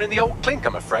themselves thrown in the old clink,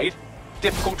 I'm afraid.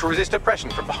 Difficult to resist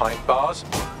oppression from behind bars.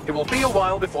 It will be a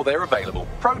while before they're available.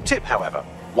 Pro tip, however,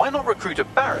 why not recruit a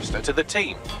barrister to the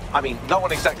team? I mean, no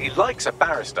one exactly likes a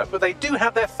barrister, but they do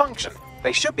have their function.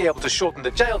 They should be able to shorten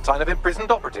the jail time of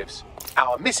imprisoned operatives.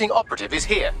 Our missing operative is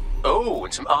here. Oh,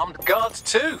 and some armed guards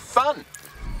too. Fun.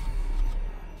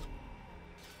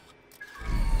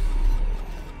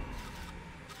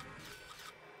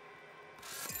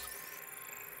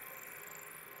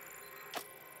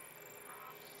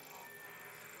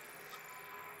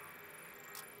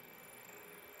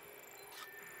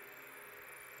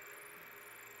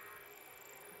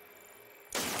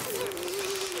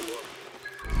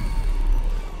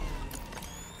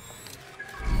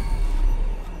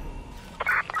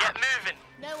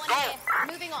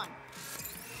 Moving on.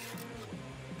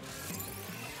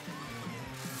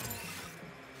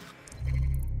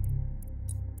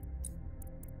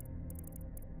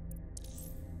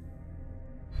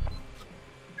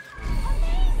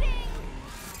 Amazing!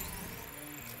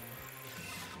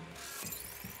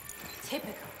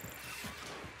 Typical.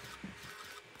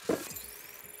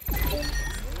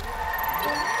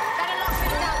 Better lock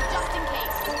this down just in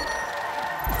case.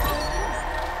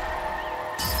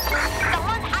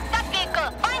 Someone hacked that vehicle.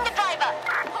 Find the driver.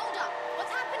 Hold up.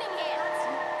 What's happening here?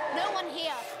 No one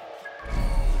here.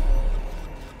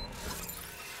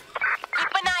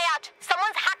 Keep an eye out.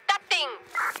 Someone's hacked that thing.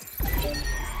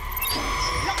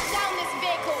 Lock down this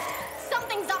vehicle.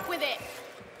 Something's up with it.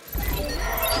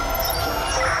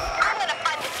 I'm gonna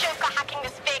find the Joker hacking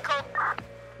this vehicle.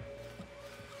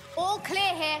 All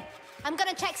clear here. I'm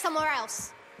gonna check somewhere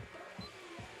else.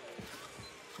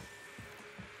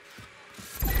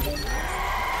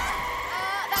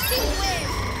 That seems weird.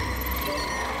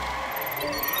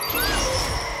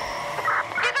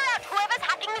 Figure out whoever's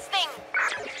hacking this thing.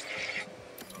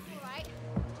 Alright.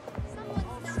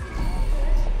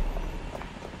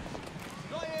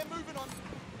 Not here, moving on.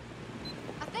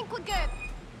 I think we're good.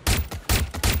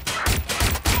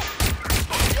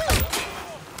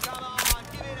 Come on,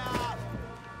 give it up.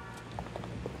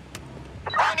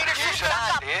 I need a shooter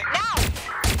hand here. Now!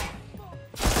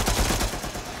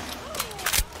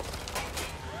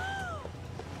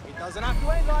 It doesn't have to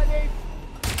end like this.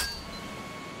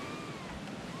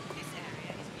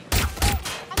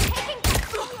 I'm taking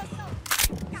control of yourself.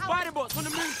 Spider bots on the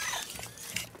move.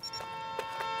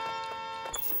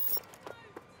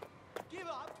 Give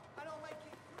up, and I'll make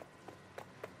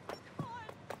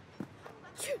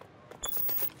it.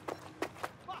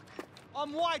 Fuck!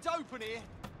 I'm wide open here.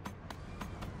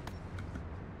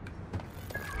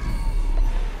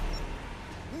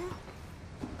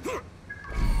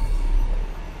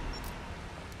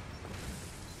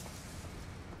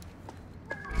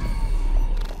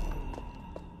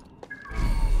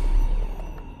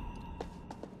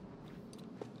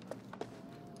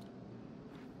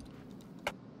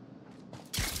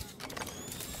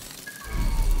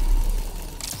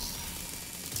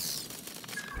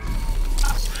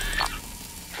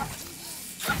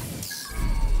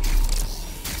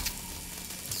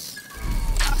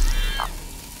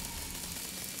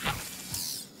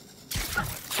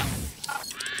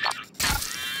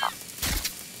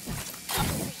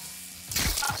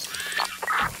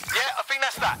 Yeah, I think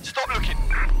that's that. Stop looking.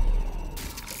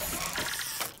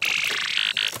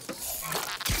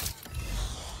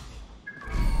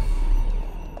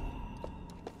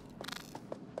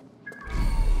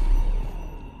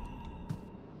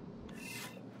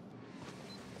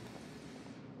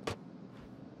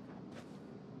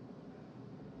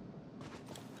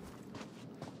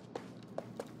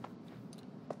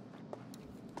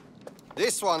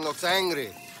 This one looks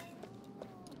angry.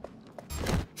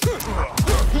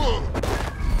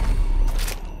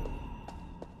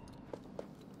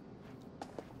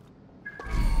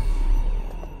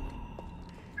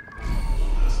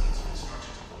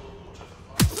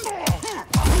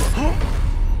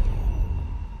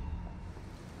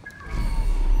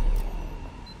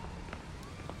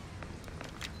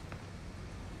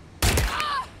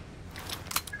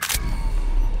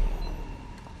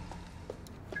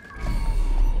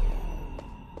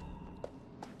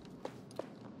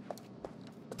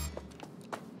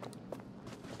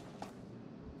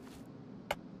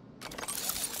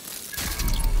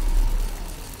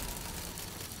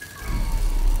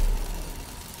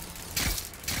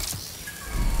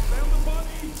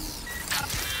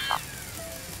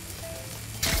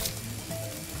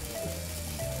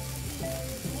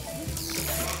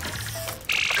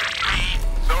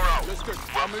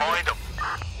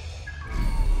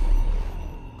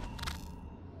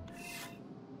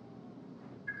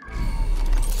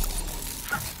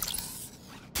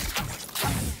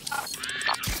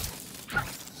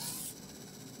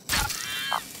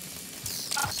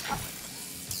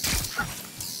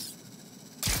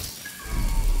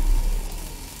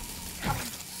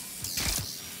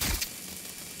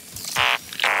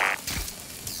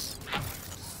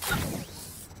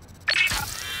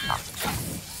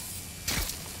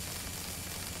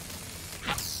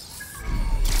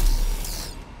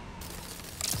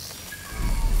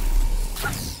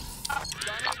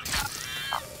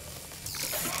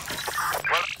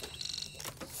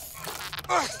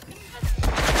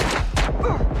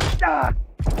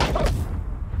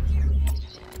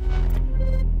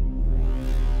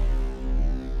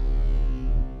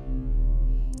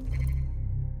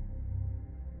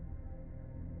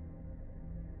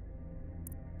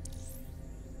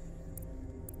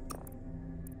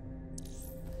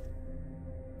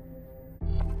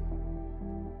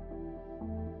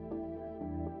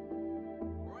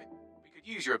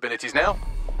 use your abilities now.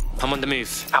 I'm on the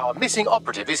move. Our missing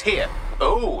operative is here.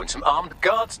 Oh, and some armed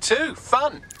guards too.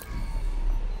 Fun.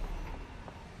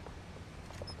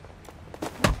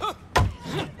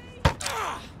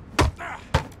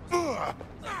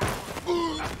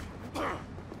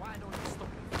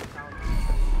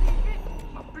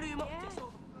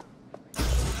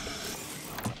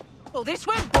 Well, this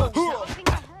went balls.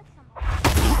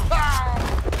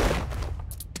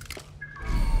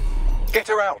 Get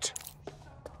her out.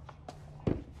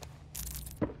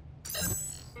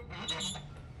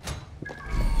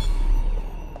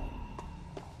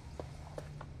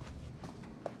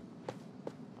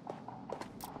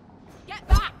 Get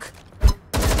back!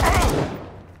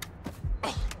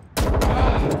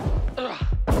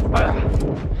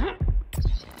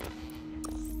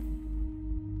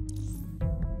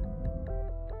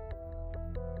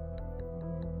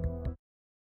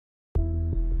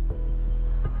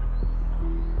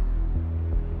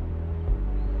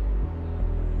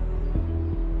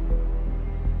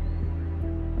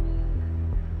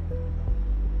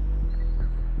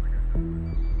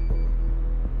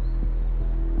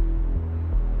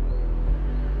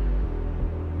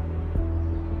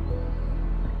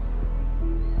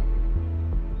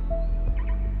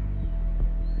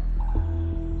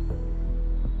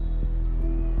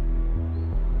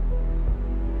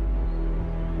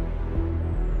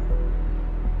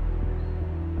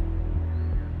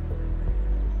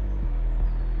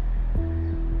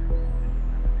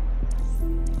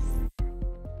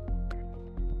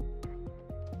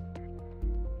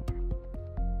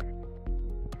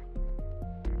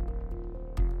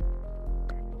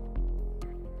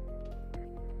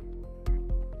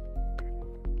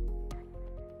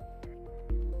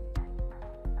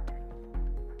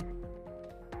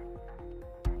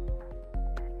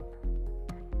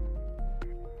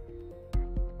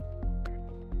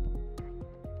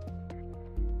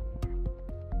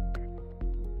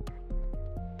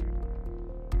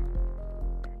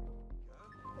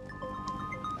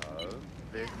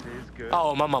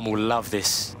 Oh, my mum will love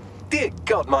this. Dear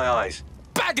God, my eyes.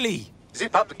 Bagley!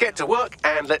 Zip up, get to work,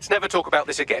 and let's never talk about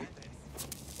this again.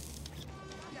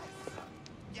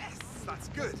 Yes, that's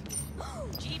good.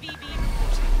 GBB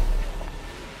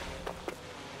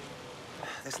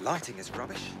This lighting is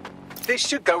rubbish. This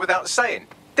should go without saying.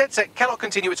 DedSec cannot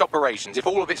continue its operations if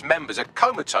all of its members are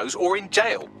comatose or in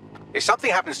jail. If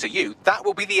something happens to you, that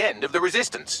will be the end of the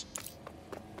resistance.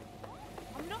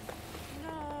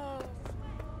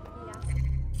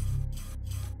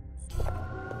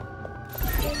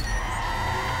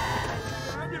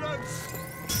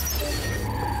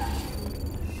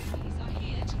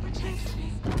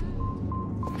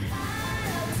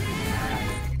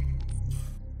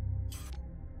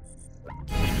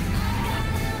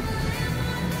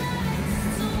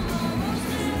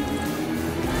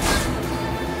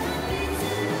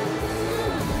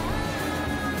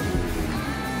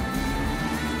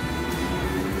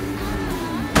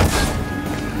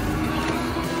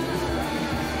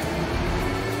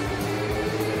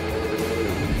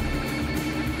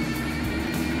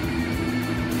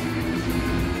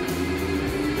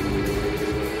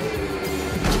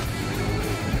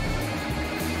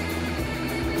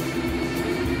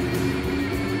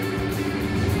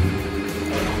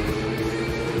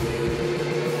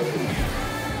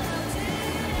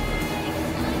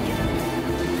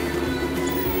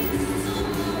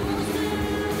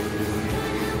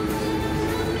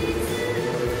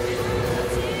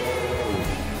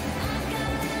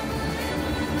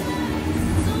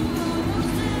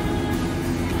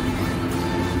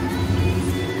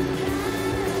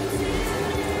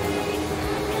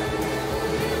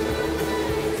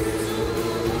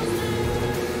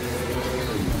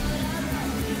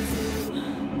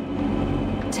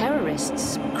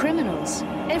 Terrorists, criminals,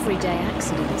 everyday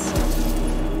accidents.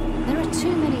 There are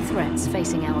too many threats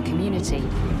facing our community,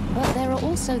 but there are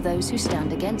also those who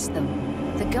stand against them.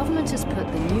 The government has put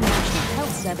the new National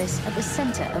Health Service at the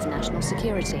center of national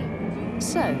security.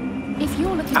 So, if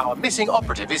you're looking... Our missing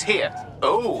operative is here.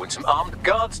 Oh, and some armed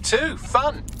guards too.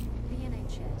 Fun. The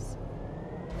NHS.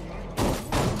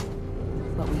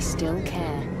 But we still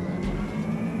care.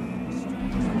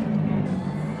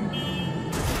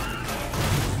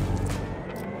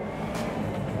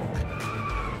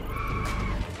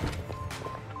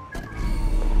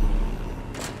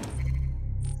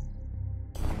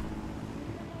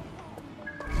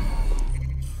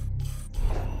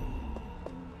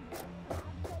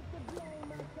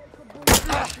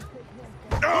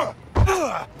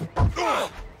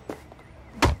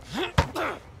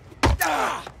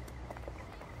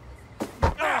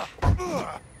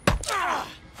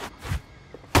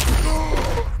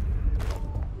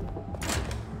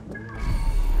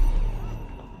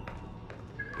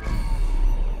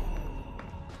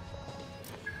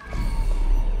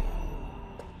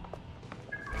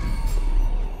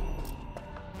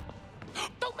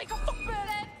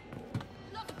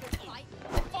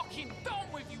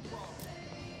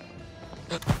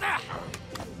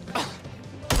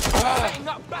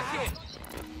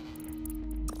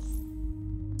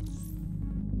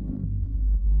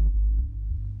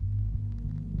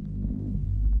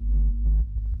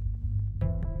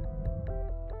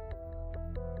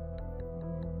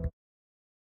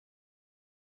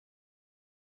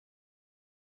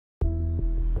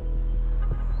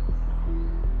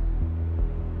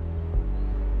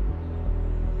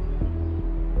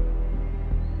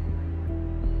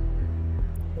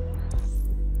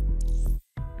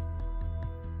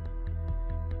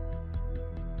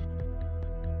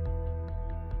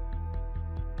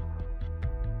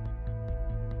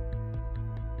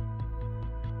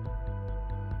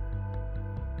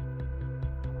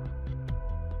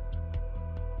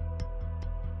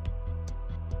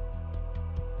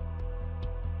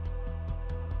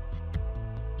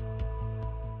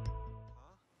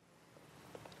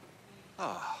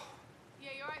 Oh,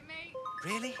 Yeah, you alright, mate?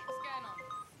 really? What's going on?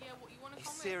 Yeah, what, you want to You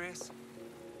come serious?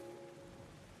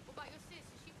 What about your sis?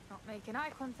 Is she not making eye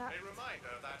contact? A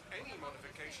reminder that any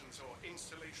modifications or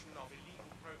installation of illegal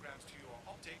programs to your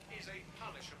optic is a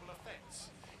punishable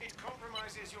offense. It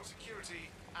compromises your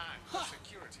security and the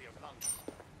security of London.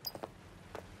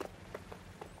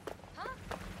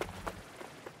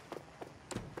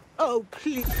 Oh,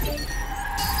 please.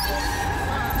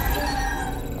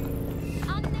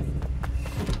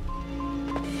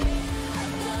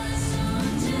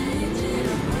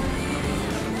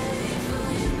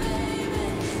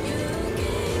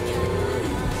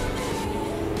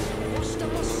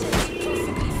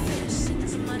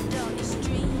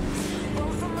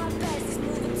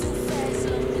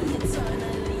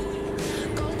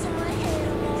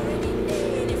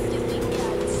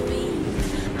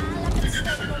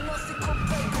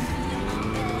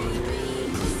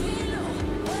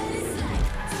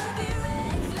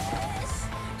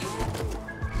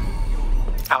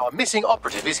 Our missing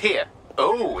operative is here.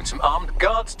 Oh, and some armed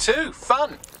guards too.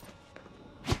 Fun.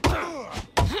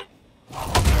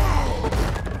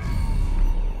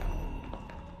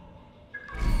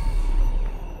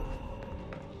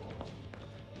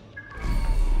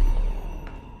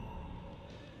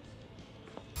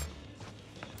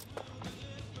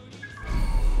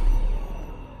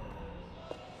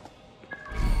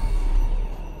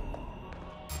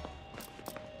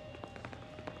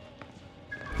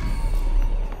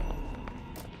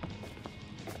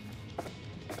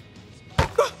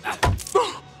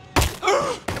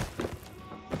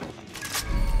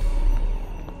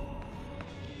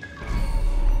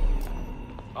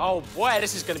 Oh boy,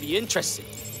 this is going to be interesting.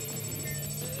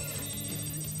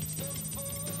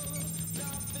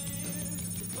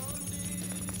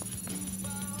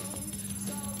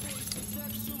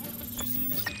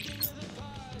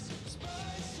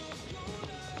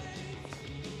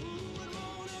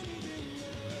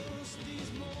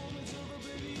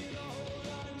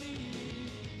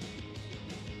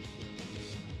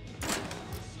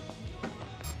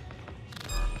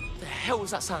 The hell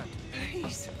was that sound?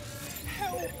 Please,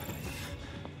 help.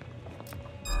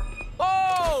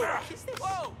 Whoa!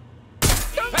 Whoa!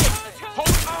 Hey,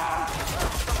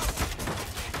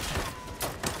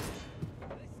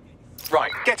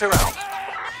 Right, get her out.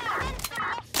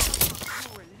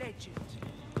 You're a legend.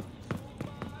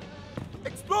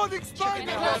 Exploding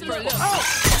spider!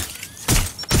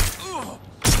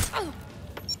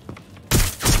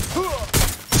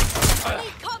 I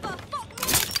need cover!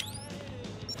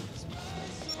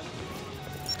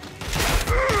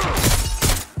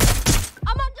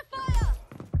 I'm under fire!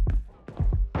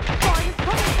 Fire's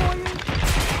coming for you!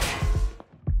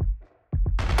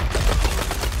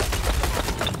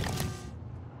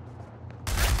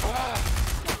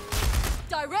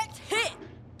 Direct hit!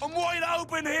 I'm wide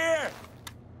open here!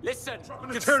 listen, you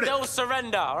can turret. still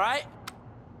surrender, all right?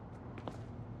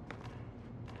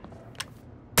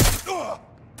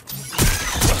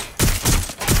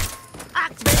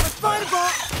 Activate the spider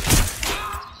bot!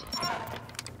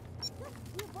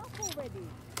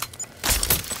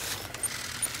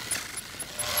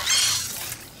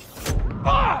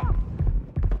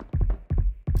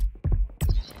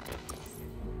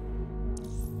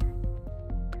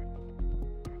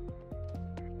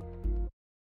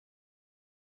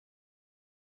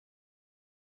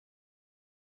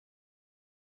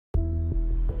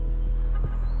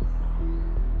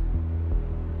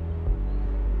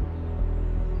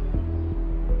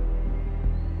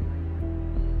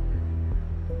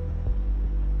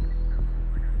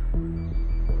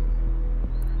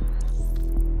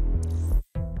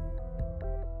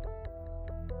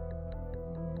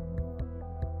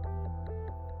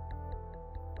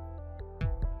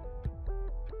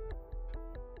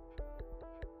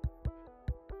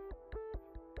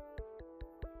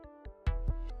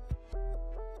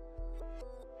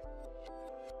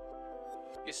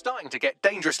 You're starting to get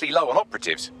dangerously low on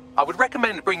operatives. I would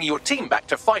recommend bringing your team back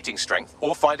to fighting strength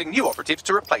or finding new operatives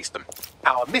to replace them.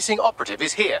 Our missing operative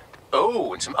is here.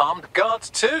 Oh, and some armed guards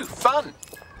too. Fun.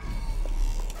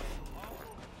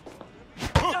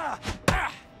 I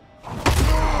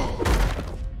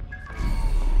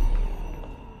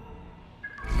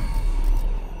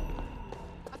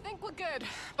think we're good,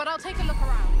 but I'll take a look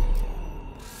around.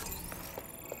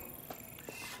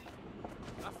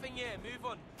 Nothing here, move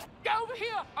on. Get over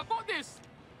here! I got this!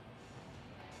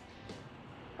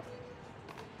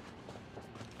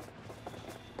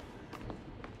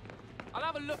 I'll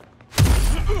have a look.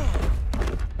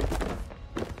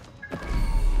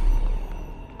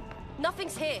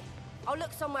 Nothing's here. I'll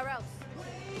look somewhere else.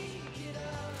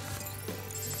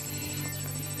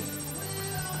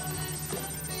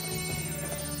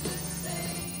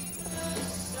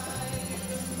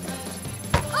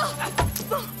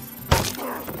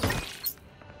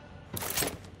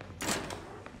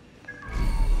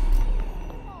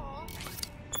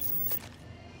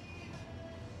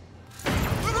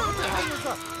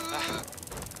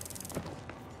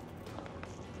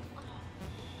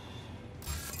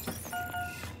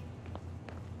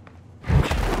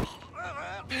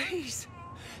 Please,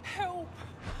 help.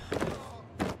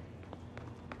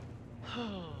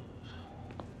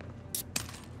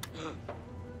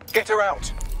 Get her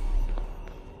out.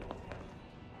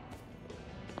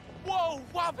 Whoa,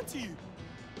 what happened to you?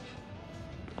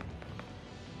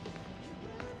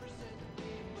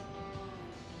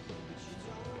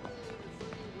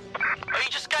 Are you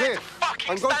just going to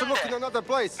fucking I'm going to stand look there? in another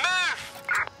place. Move!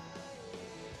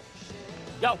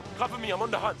 Yo, cover me, I'm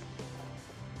on the hunt.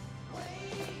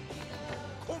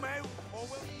 Come out, or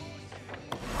we'll...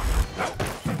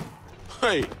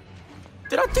 Hey,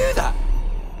 did I do that?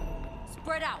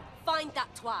 Spread out. Find that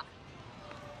twat.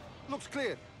 Looks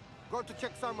clear. Going to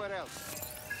check somewhere else.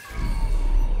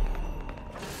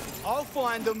 I'll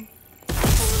find them.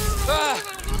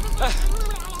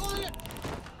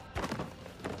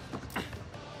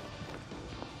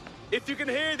 If you can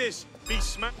hear this, be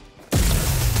smacked.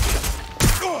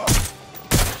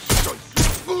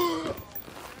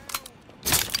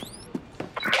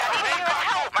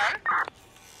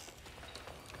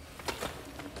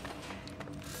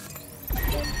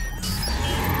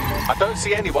 I don't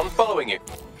see anyone following you.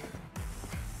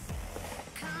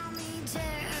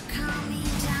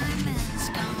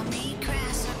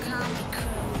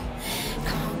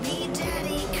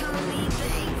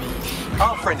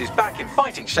 Our friend is back in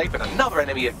fighting shape and another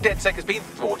enemy of DedSec has been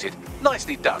thwarted.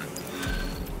 Nicely done.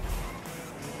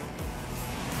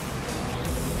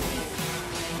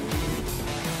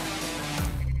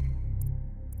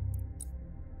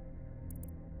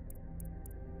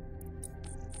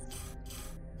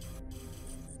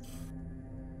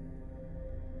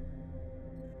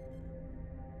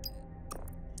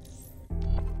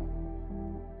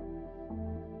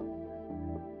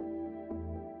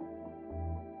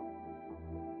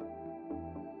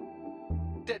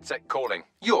 DedSec calling.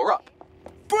 You're up.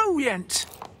 Brilliant!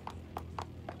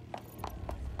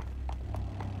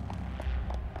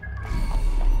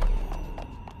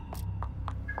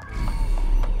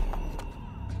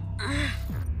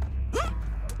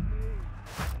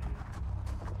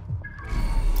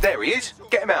 There he is.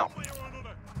 Get him out.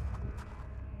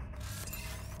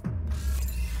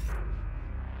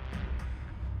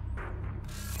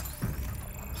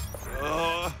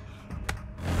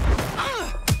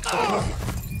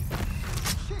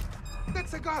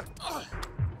 That's a gun.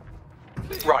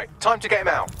 Right, time to get him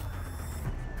out.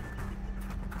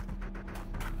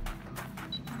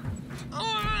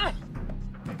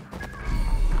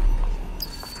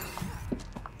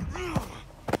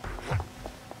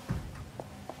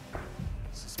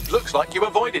 Looks like you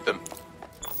avoided them.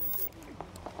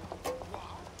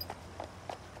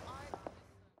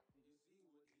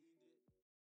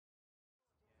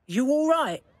 You all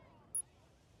right?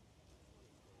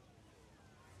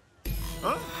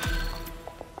 Huh?